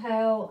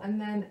inhale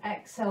and then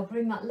exhale.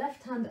 Bring that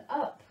left hand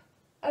up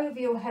over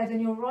your head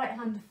and your right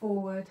hand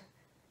forward.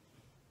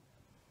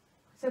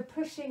 So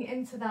pushing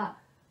into that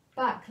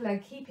back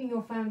leg, keeping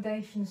your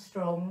foundation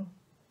strong.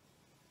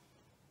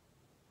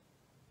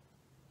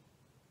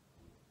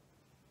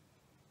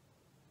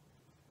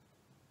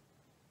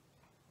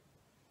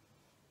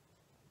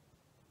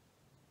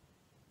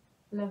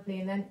 Lovely,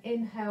 and then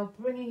inhale,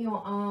 bringing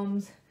your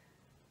arms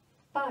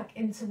back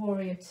into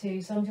warrior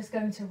two. So I'm just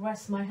going to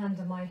rest my hand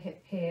on my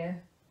hip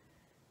here.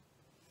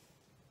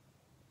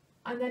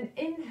 And then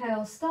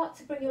inhale, start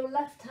to bring your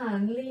left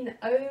hand, lean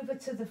over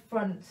to the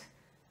front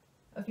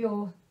of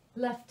your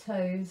left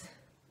toes.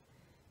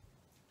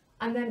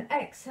 And then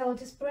exhale,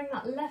 just bring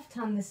that left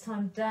hand this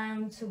time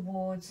down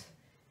towards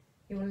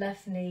your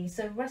left knee.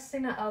 So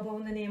resting that elbow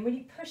on the knee and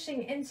really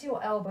pushing into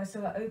your elbow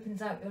so it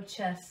opens out your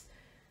chest.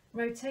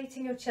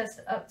 Rotating your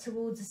chest up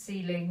towards the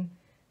ceiling.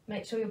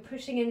 Make sure you're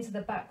pushing into the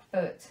back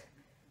foot.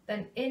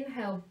 Then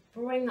inhale,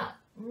 bring that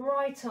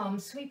right arm,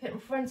 sweep it in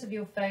front of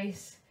your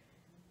face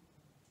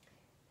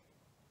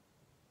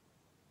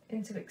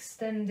into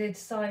extended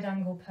side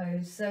angle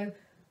pose. So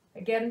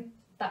again,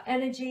 that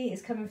energy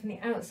is coming from the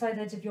outside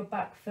edge of your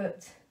back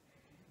foot,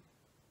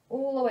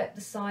 all the way up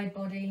the side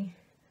body,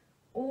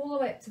 all the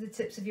way up to the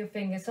tips of your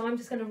fingers. So I'm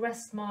just going to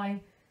rest my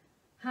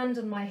hand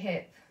on my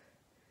hip.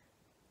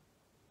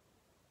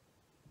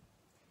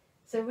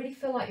 So really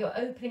feel like you're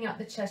opening up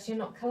the chest, you're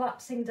not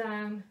collapsing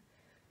down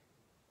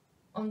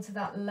onto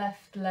that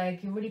left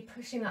leg, you're really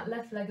pushing that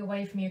left leg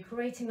away from you,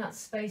 creating that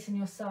space in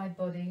your side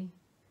body.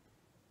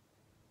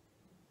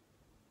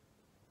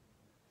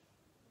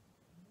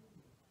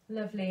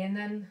 Lovely, and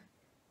then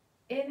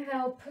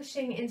inhale,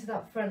 pushing into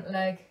that front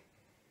leg,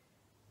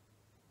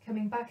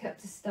 coming back up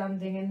to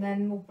standing, and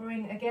then we'll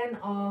bring again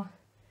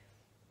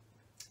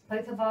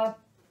both of our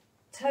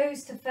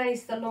toes to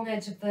face the long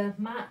edge of the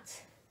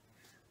mat.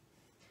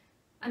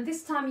 And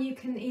this time you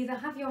can either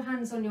have your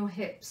hands on your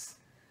hips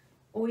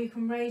or you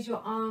can raise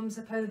your arms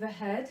up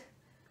overhead.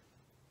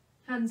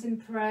 Hands in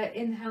prayer,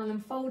 inhale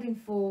and folding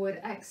forward,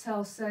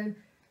 exhale. So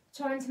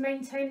trying to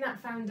maintain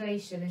that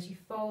foundation as you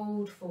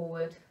fold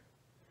forward.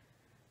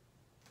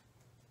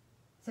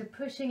 So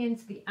pushing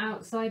into the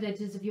outside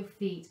edges of your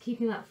feet,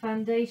 keeping that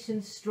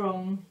foundation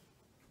strong.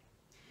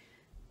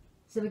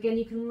 So again,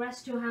 you can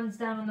rest your hands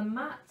down on the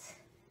mat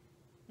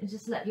and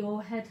just let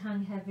your head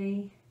hang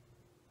heavy.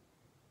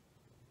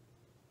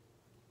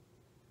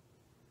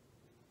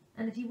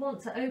 And if you want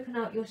to open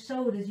out your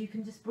shoulders, you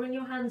can just bring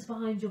your hands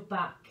behind your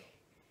back,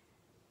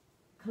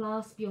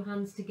 clasp your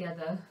hands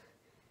together,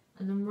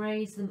 and then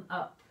raise them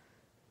up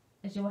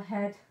as your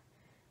head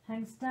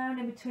hangs down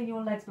in between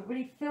your legs, but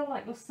really feel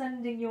like you're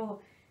sending your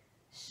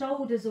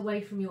shoulders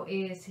away from your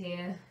ears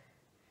here,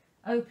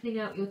 opening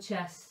out your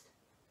chest.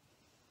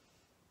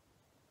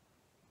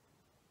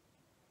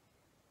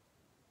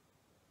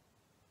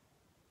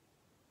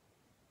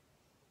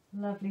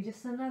 Lovely,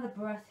 just another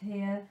breath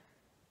here.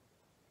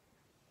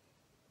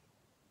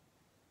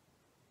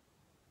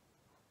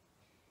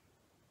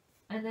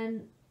 And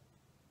then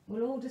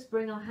we'll all just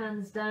bring our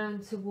hands down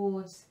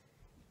towards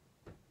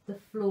the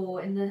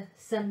floor in the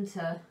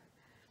centre.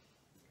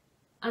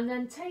 And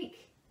then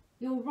take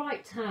your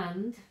right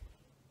hand,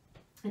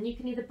 and you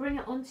can either bring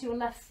it onto your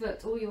left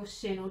foot or your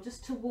shin, or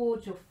just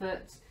towards your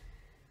foot,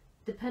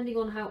 depending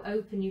on how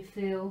open you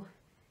feel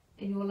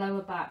in your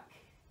lower back.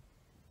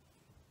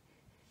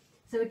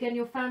 So again,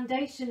 your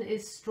foundation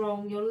is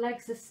strong, your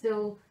legs are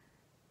still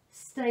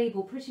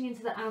stable, pushing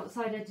into the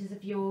outside edges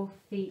of your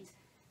feet.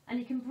 And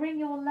you can bring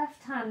your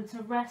left hand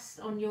to rest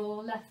on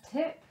your left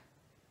hip.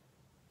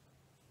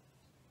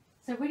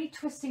 So really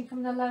twisting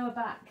from the lower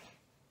back,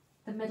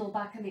 the middle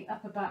back and the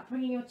upper back,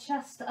 bringing your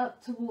chest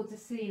up towards the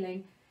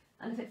ceiling.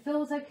 And if it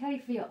feels okay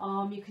for your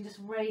arm, you can just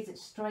raise it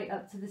straight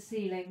up to the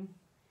ceiling.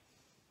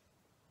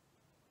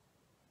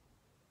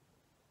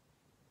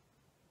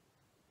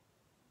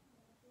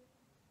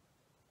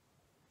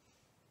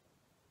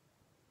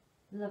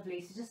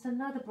 Lovely, so just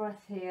another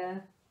breath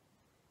here.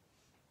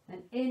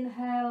 And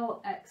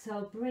inhale,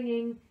 exhale,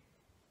 bringing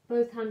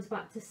both hands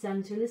back to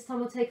centre. And this time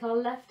we'll take our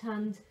left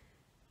hand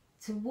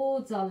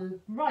towards our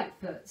right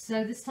foot.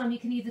 So this time you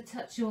can either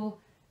touch your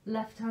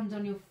left hand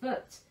on your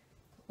foot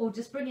or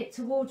just bring it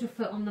towards your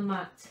foot on the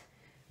mat.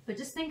 But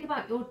just think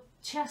about your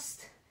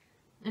chest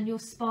and your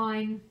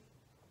spine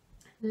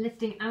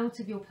lifting out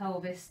of your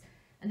pelvis,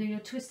 and then you're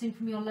twisting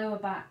from your lower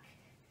back,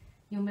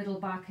 your middle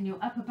back and your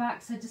upper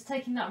back. So just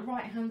taking that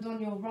right hand on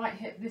your right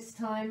hip this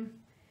time.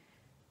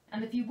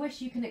 And if you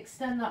wish, you can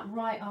extend that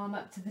right arm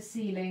up to the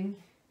ceiling.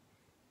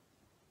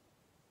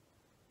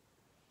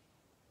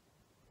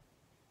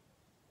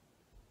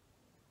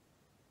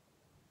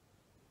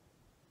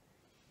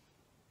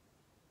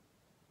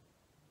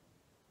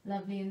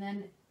 Lovely, and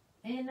then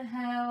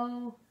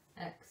inhale,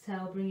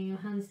 exhale, bringing your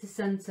hands to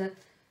centre,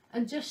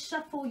 and just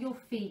shuffle your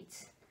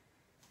feet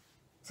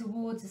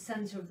towards the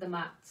centre of the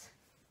mat,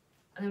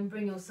 and then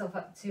bring yourself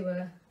up to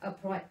a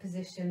upright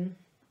position.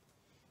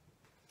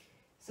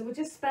 So we'll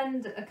just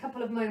spend a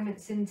couple of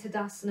moments in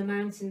Tadasana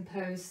mountain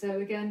pose.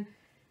 So again,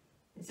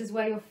 this is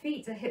where your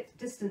feet are hip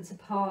distance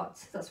apart.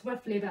 That's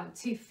roughly about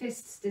 2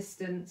 fists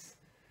distance.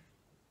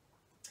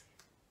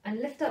 And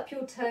lift up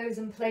your toes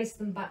and place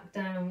them back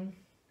down.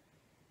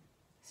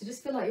 So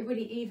just feel like you're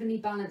really evenly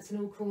balanced in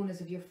all corners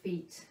of your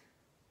feet.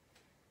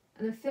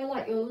 And then feel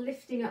like you're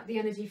lifting up the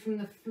energy from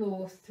the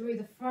floor through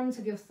the front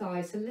of your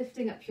thighs, so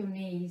lifting up your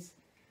knees.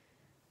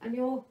 And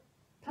your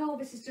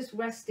pelvis is just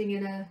resting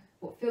in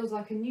what feels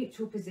like a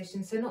neutral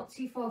position, so not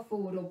too far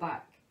forward or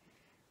back.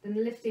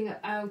 Then lifting up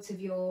out of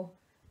your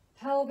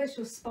pelvis,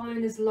 your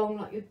spine is long,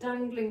 like you're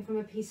dangling from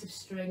a piece of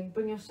string.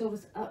 Bring your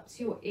shoulders up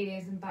to your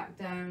ears and back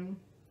down.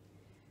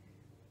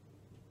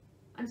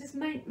 And just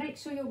make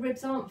sure your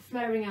ribs aren't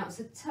flaring out,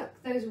 so tuck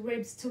those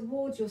ribs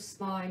towards your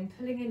spine,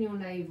 pulling in your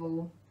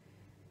navel.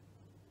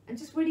 And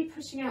just really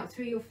pushing out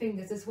through your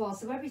fingers as well,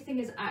 so everything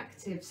is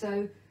active.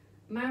 So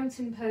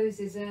mountain pose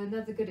is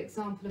another good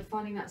example of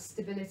finding that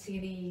stability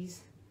and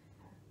ease.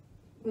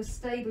 We're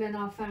stable in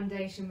our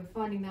foundation, we're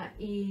finding that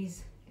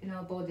ease in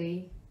our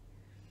body.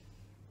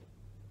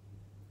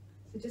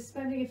 So just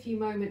spending a few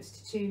moments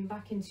to tune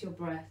back into your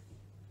breath.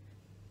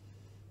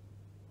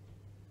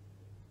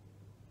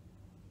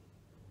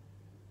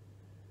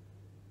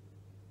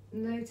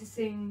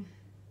 Noticing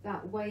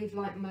that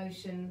wave-like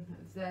motion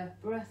of the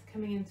breath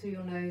coming in through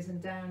your nose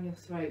and down your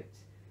throat,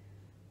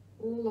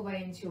 all the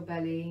way into your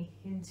belly,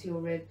 into your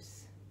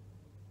ribs,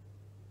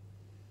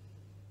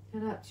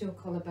 and up to your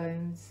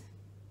collarbones.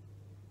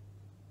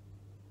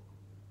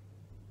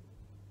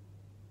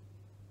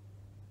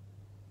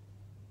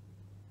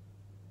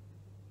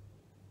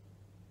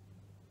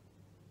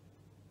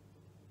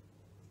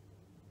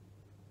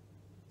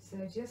 So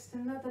just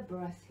another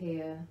breath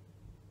here.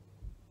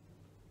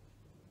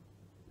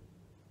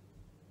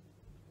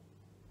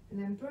 And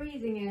then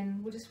breathing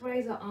in, we'll just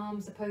raise our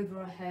arms up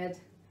over our head,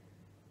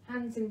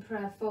 hands in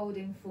prayer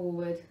folding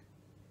forward.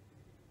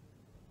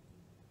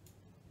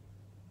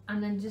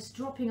 And then just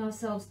dropping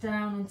ourselves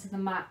down onto the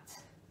mat.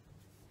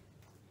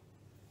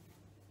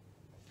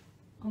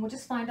 And we'll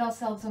just find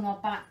ourselves on our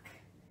back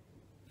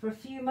for a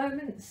few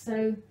moments.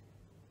 So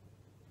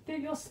feel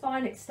your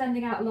spine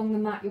extending out along the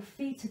mat, your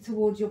feet are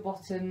towards your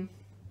bottom.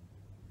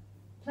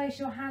 Place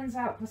your hands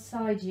out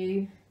beside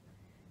you,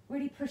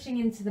 really pushing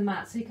into the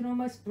mat so you can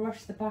almost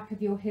brush the back of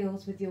your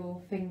heels with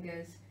your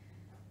fingers.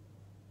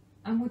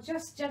 And we'll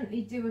just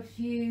gently do a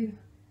few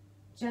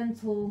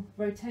gentle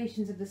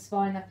rotations of the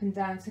spine up and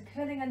down. So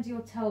curling under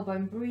your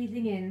tailbone,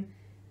 breathing in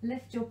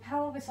lift your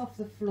pelvis off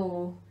the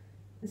floor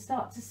and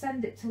start to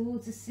send it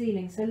towards the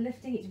ceiling. So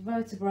lifting each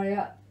vertebrae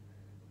up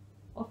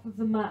off of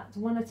the mat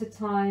one at a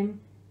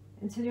time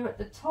until you're at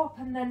the top,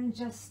 and then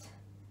just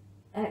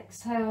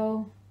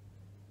exhale,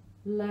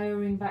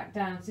 lowering back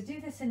down. So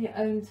do this in your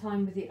own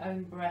time with your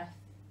own breath.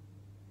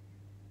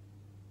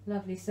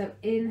 Lovely. So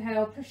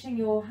inhale, pushing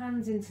your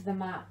hands into the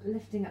mat,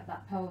 lifting up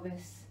that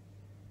pelvis.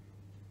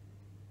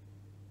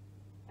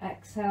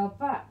 Exhale,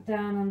 back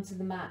down onto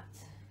the mat.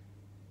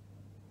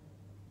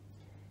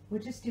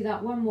 We'll just do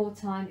that one more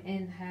time.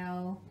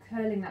 Inhale,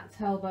 curling that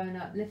tailbone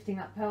up, lifting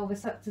that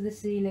pelvis up to the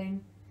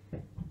ceiling,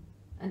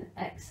 and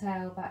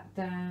exhale back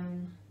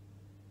down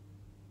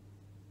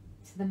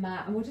to the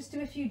mat. And we'll just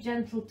do a few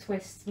gentle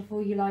twists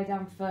before you lie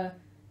down for a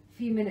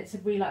few minutes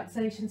of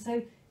relaxation.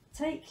 So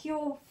take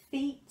your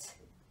feet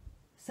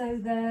so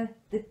they're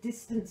the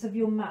distance of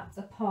your mat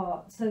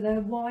apart, so they're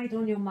wide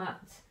on your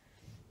mat.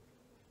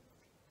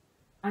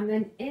 And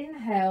then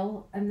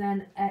inhale and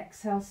then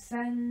exhale,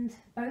 send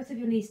both of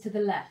your knees to the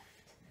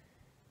left.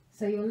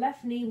 So your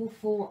left knee will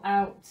fall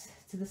out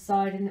to the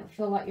side and it'll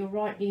feel like your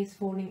right knee is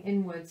falling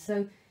inwards.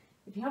 So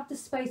if you have the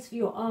space for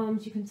your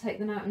arms, you can take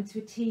them out into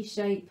a T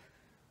shape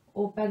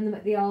or bend them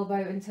at the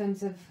elbow in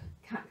terms of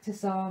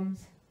cactus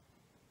arms.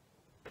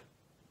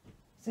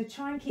 So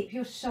try and keep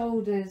your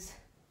shoulders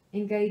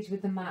engaged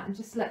with the mat and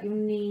just let your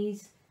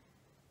knees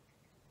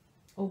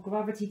or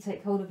gravity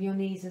take hold of your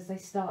knees as they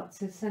start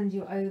to send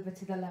you over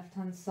to the left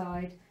hand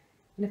side.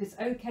 And if it's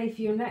okay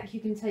for your neck, you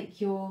can take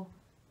your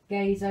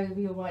gaze over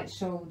your right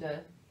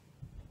shoulder.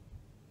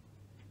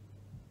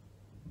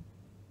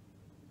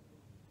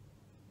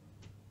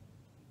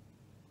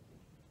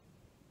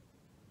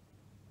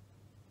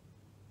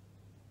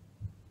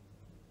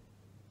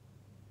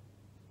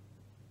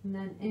 And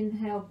then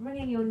inhale,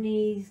 bringing your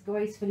knees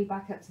gracefully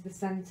back up to the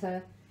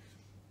centre.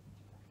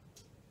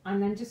 And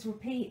then just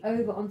repeat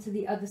over onto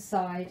the other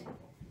side.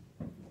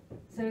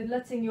 So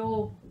letting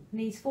your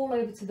knees fall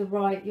over to the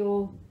right,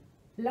 your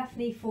left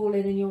knee fall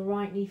in and your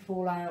right knee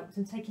fall out,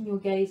 and taking your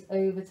gaze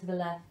over to the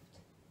left.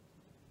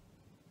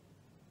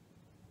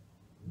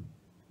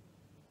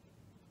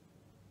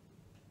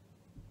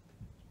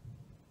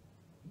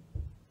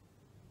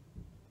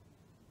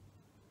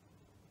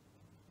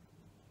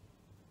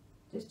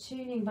 Just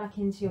tuning back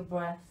into your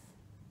breath.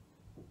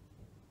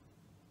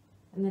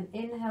 And then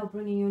inhale,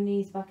 bringing your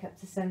knees back up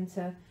to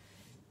centre.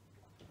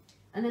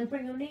 And then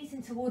bring your knees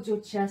in towards your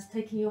chest,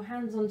 taking your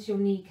hands onto your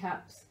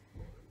kneecaps.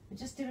 And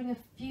just doing a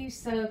few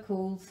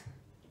circles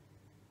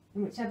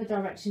in whichever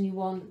direction you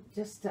want,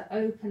 just to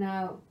open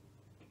out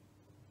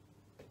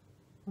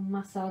and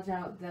massage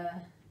out the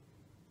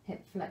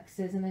hip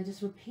flexors. And then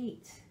just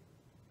repeat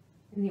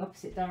in the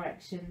opposite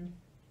direction.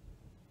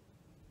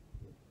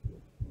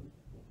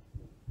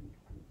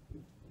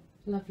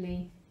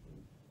 Lovely.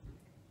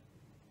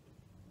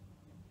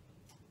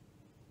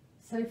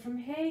 So from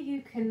here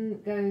you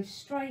can go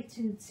straight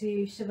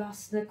into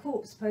Shavasana,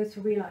 corpse pose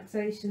for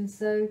relaxation.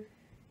 So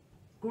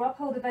grab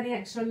hold of any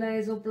extra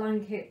layers or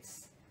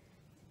blankets,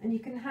 and you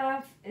can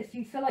have, if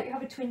you feel like you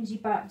have a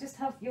twingy back, just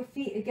have your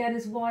feet again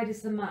as wide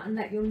as the mat and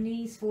let your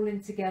knees fall in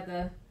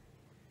together.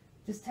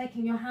 Just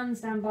taking your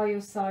hands down by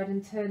your side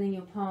and turning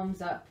your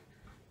palms up.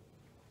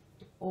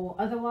 Or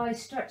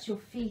otherwise stretch your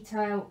feet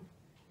out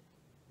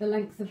the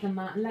length of the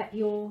mat and let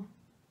your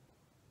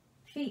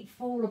feet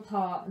fall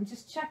apart, and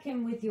just check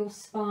in with your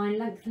spine,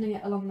 lengthening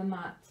it along the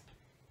mat,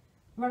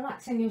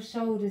 relaxing your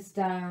shoulders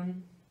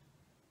down,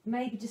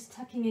 maybe just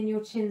tucking in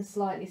your chin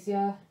slightly so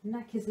your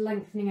neck is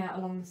lengthening out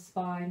along the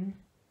spine.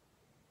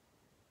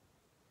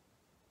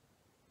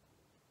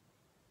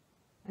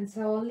 And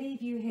so I'll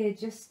leave you here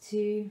just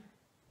to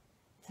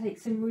take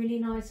some really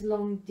nice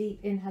long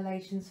deep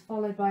inhalations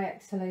followed by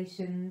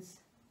exhalations.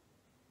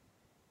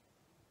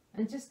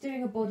 And just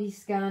doing a body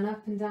scan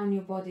up and down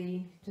your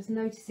body, just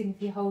noticing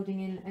if you're holding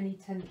in any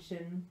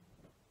tension.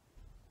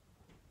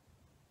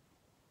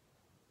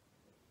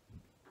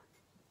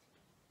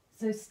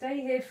 So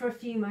stay here for a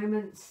few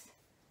moments,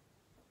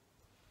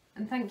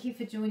 and thank you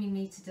for joining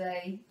me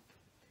today.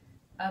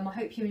 I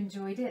hope you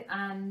enjoyed it,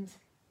 and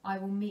I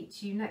will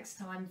meet you next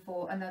time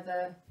for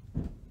another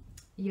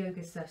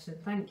yoga session.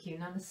 Thank you.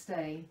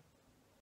 Namaste.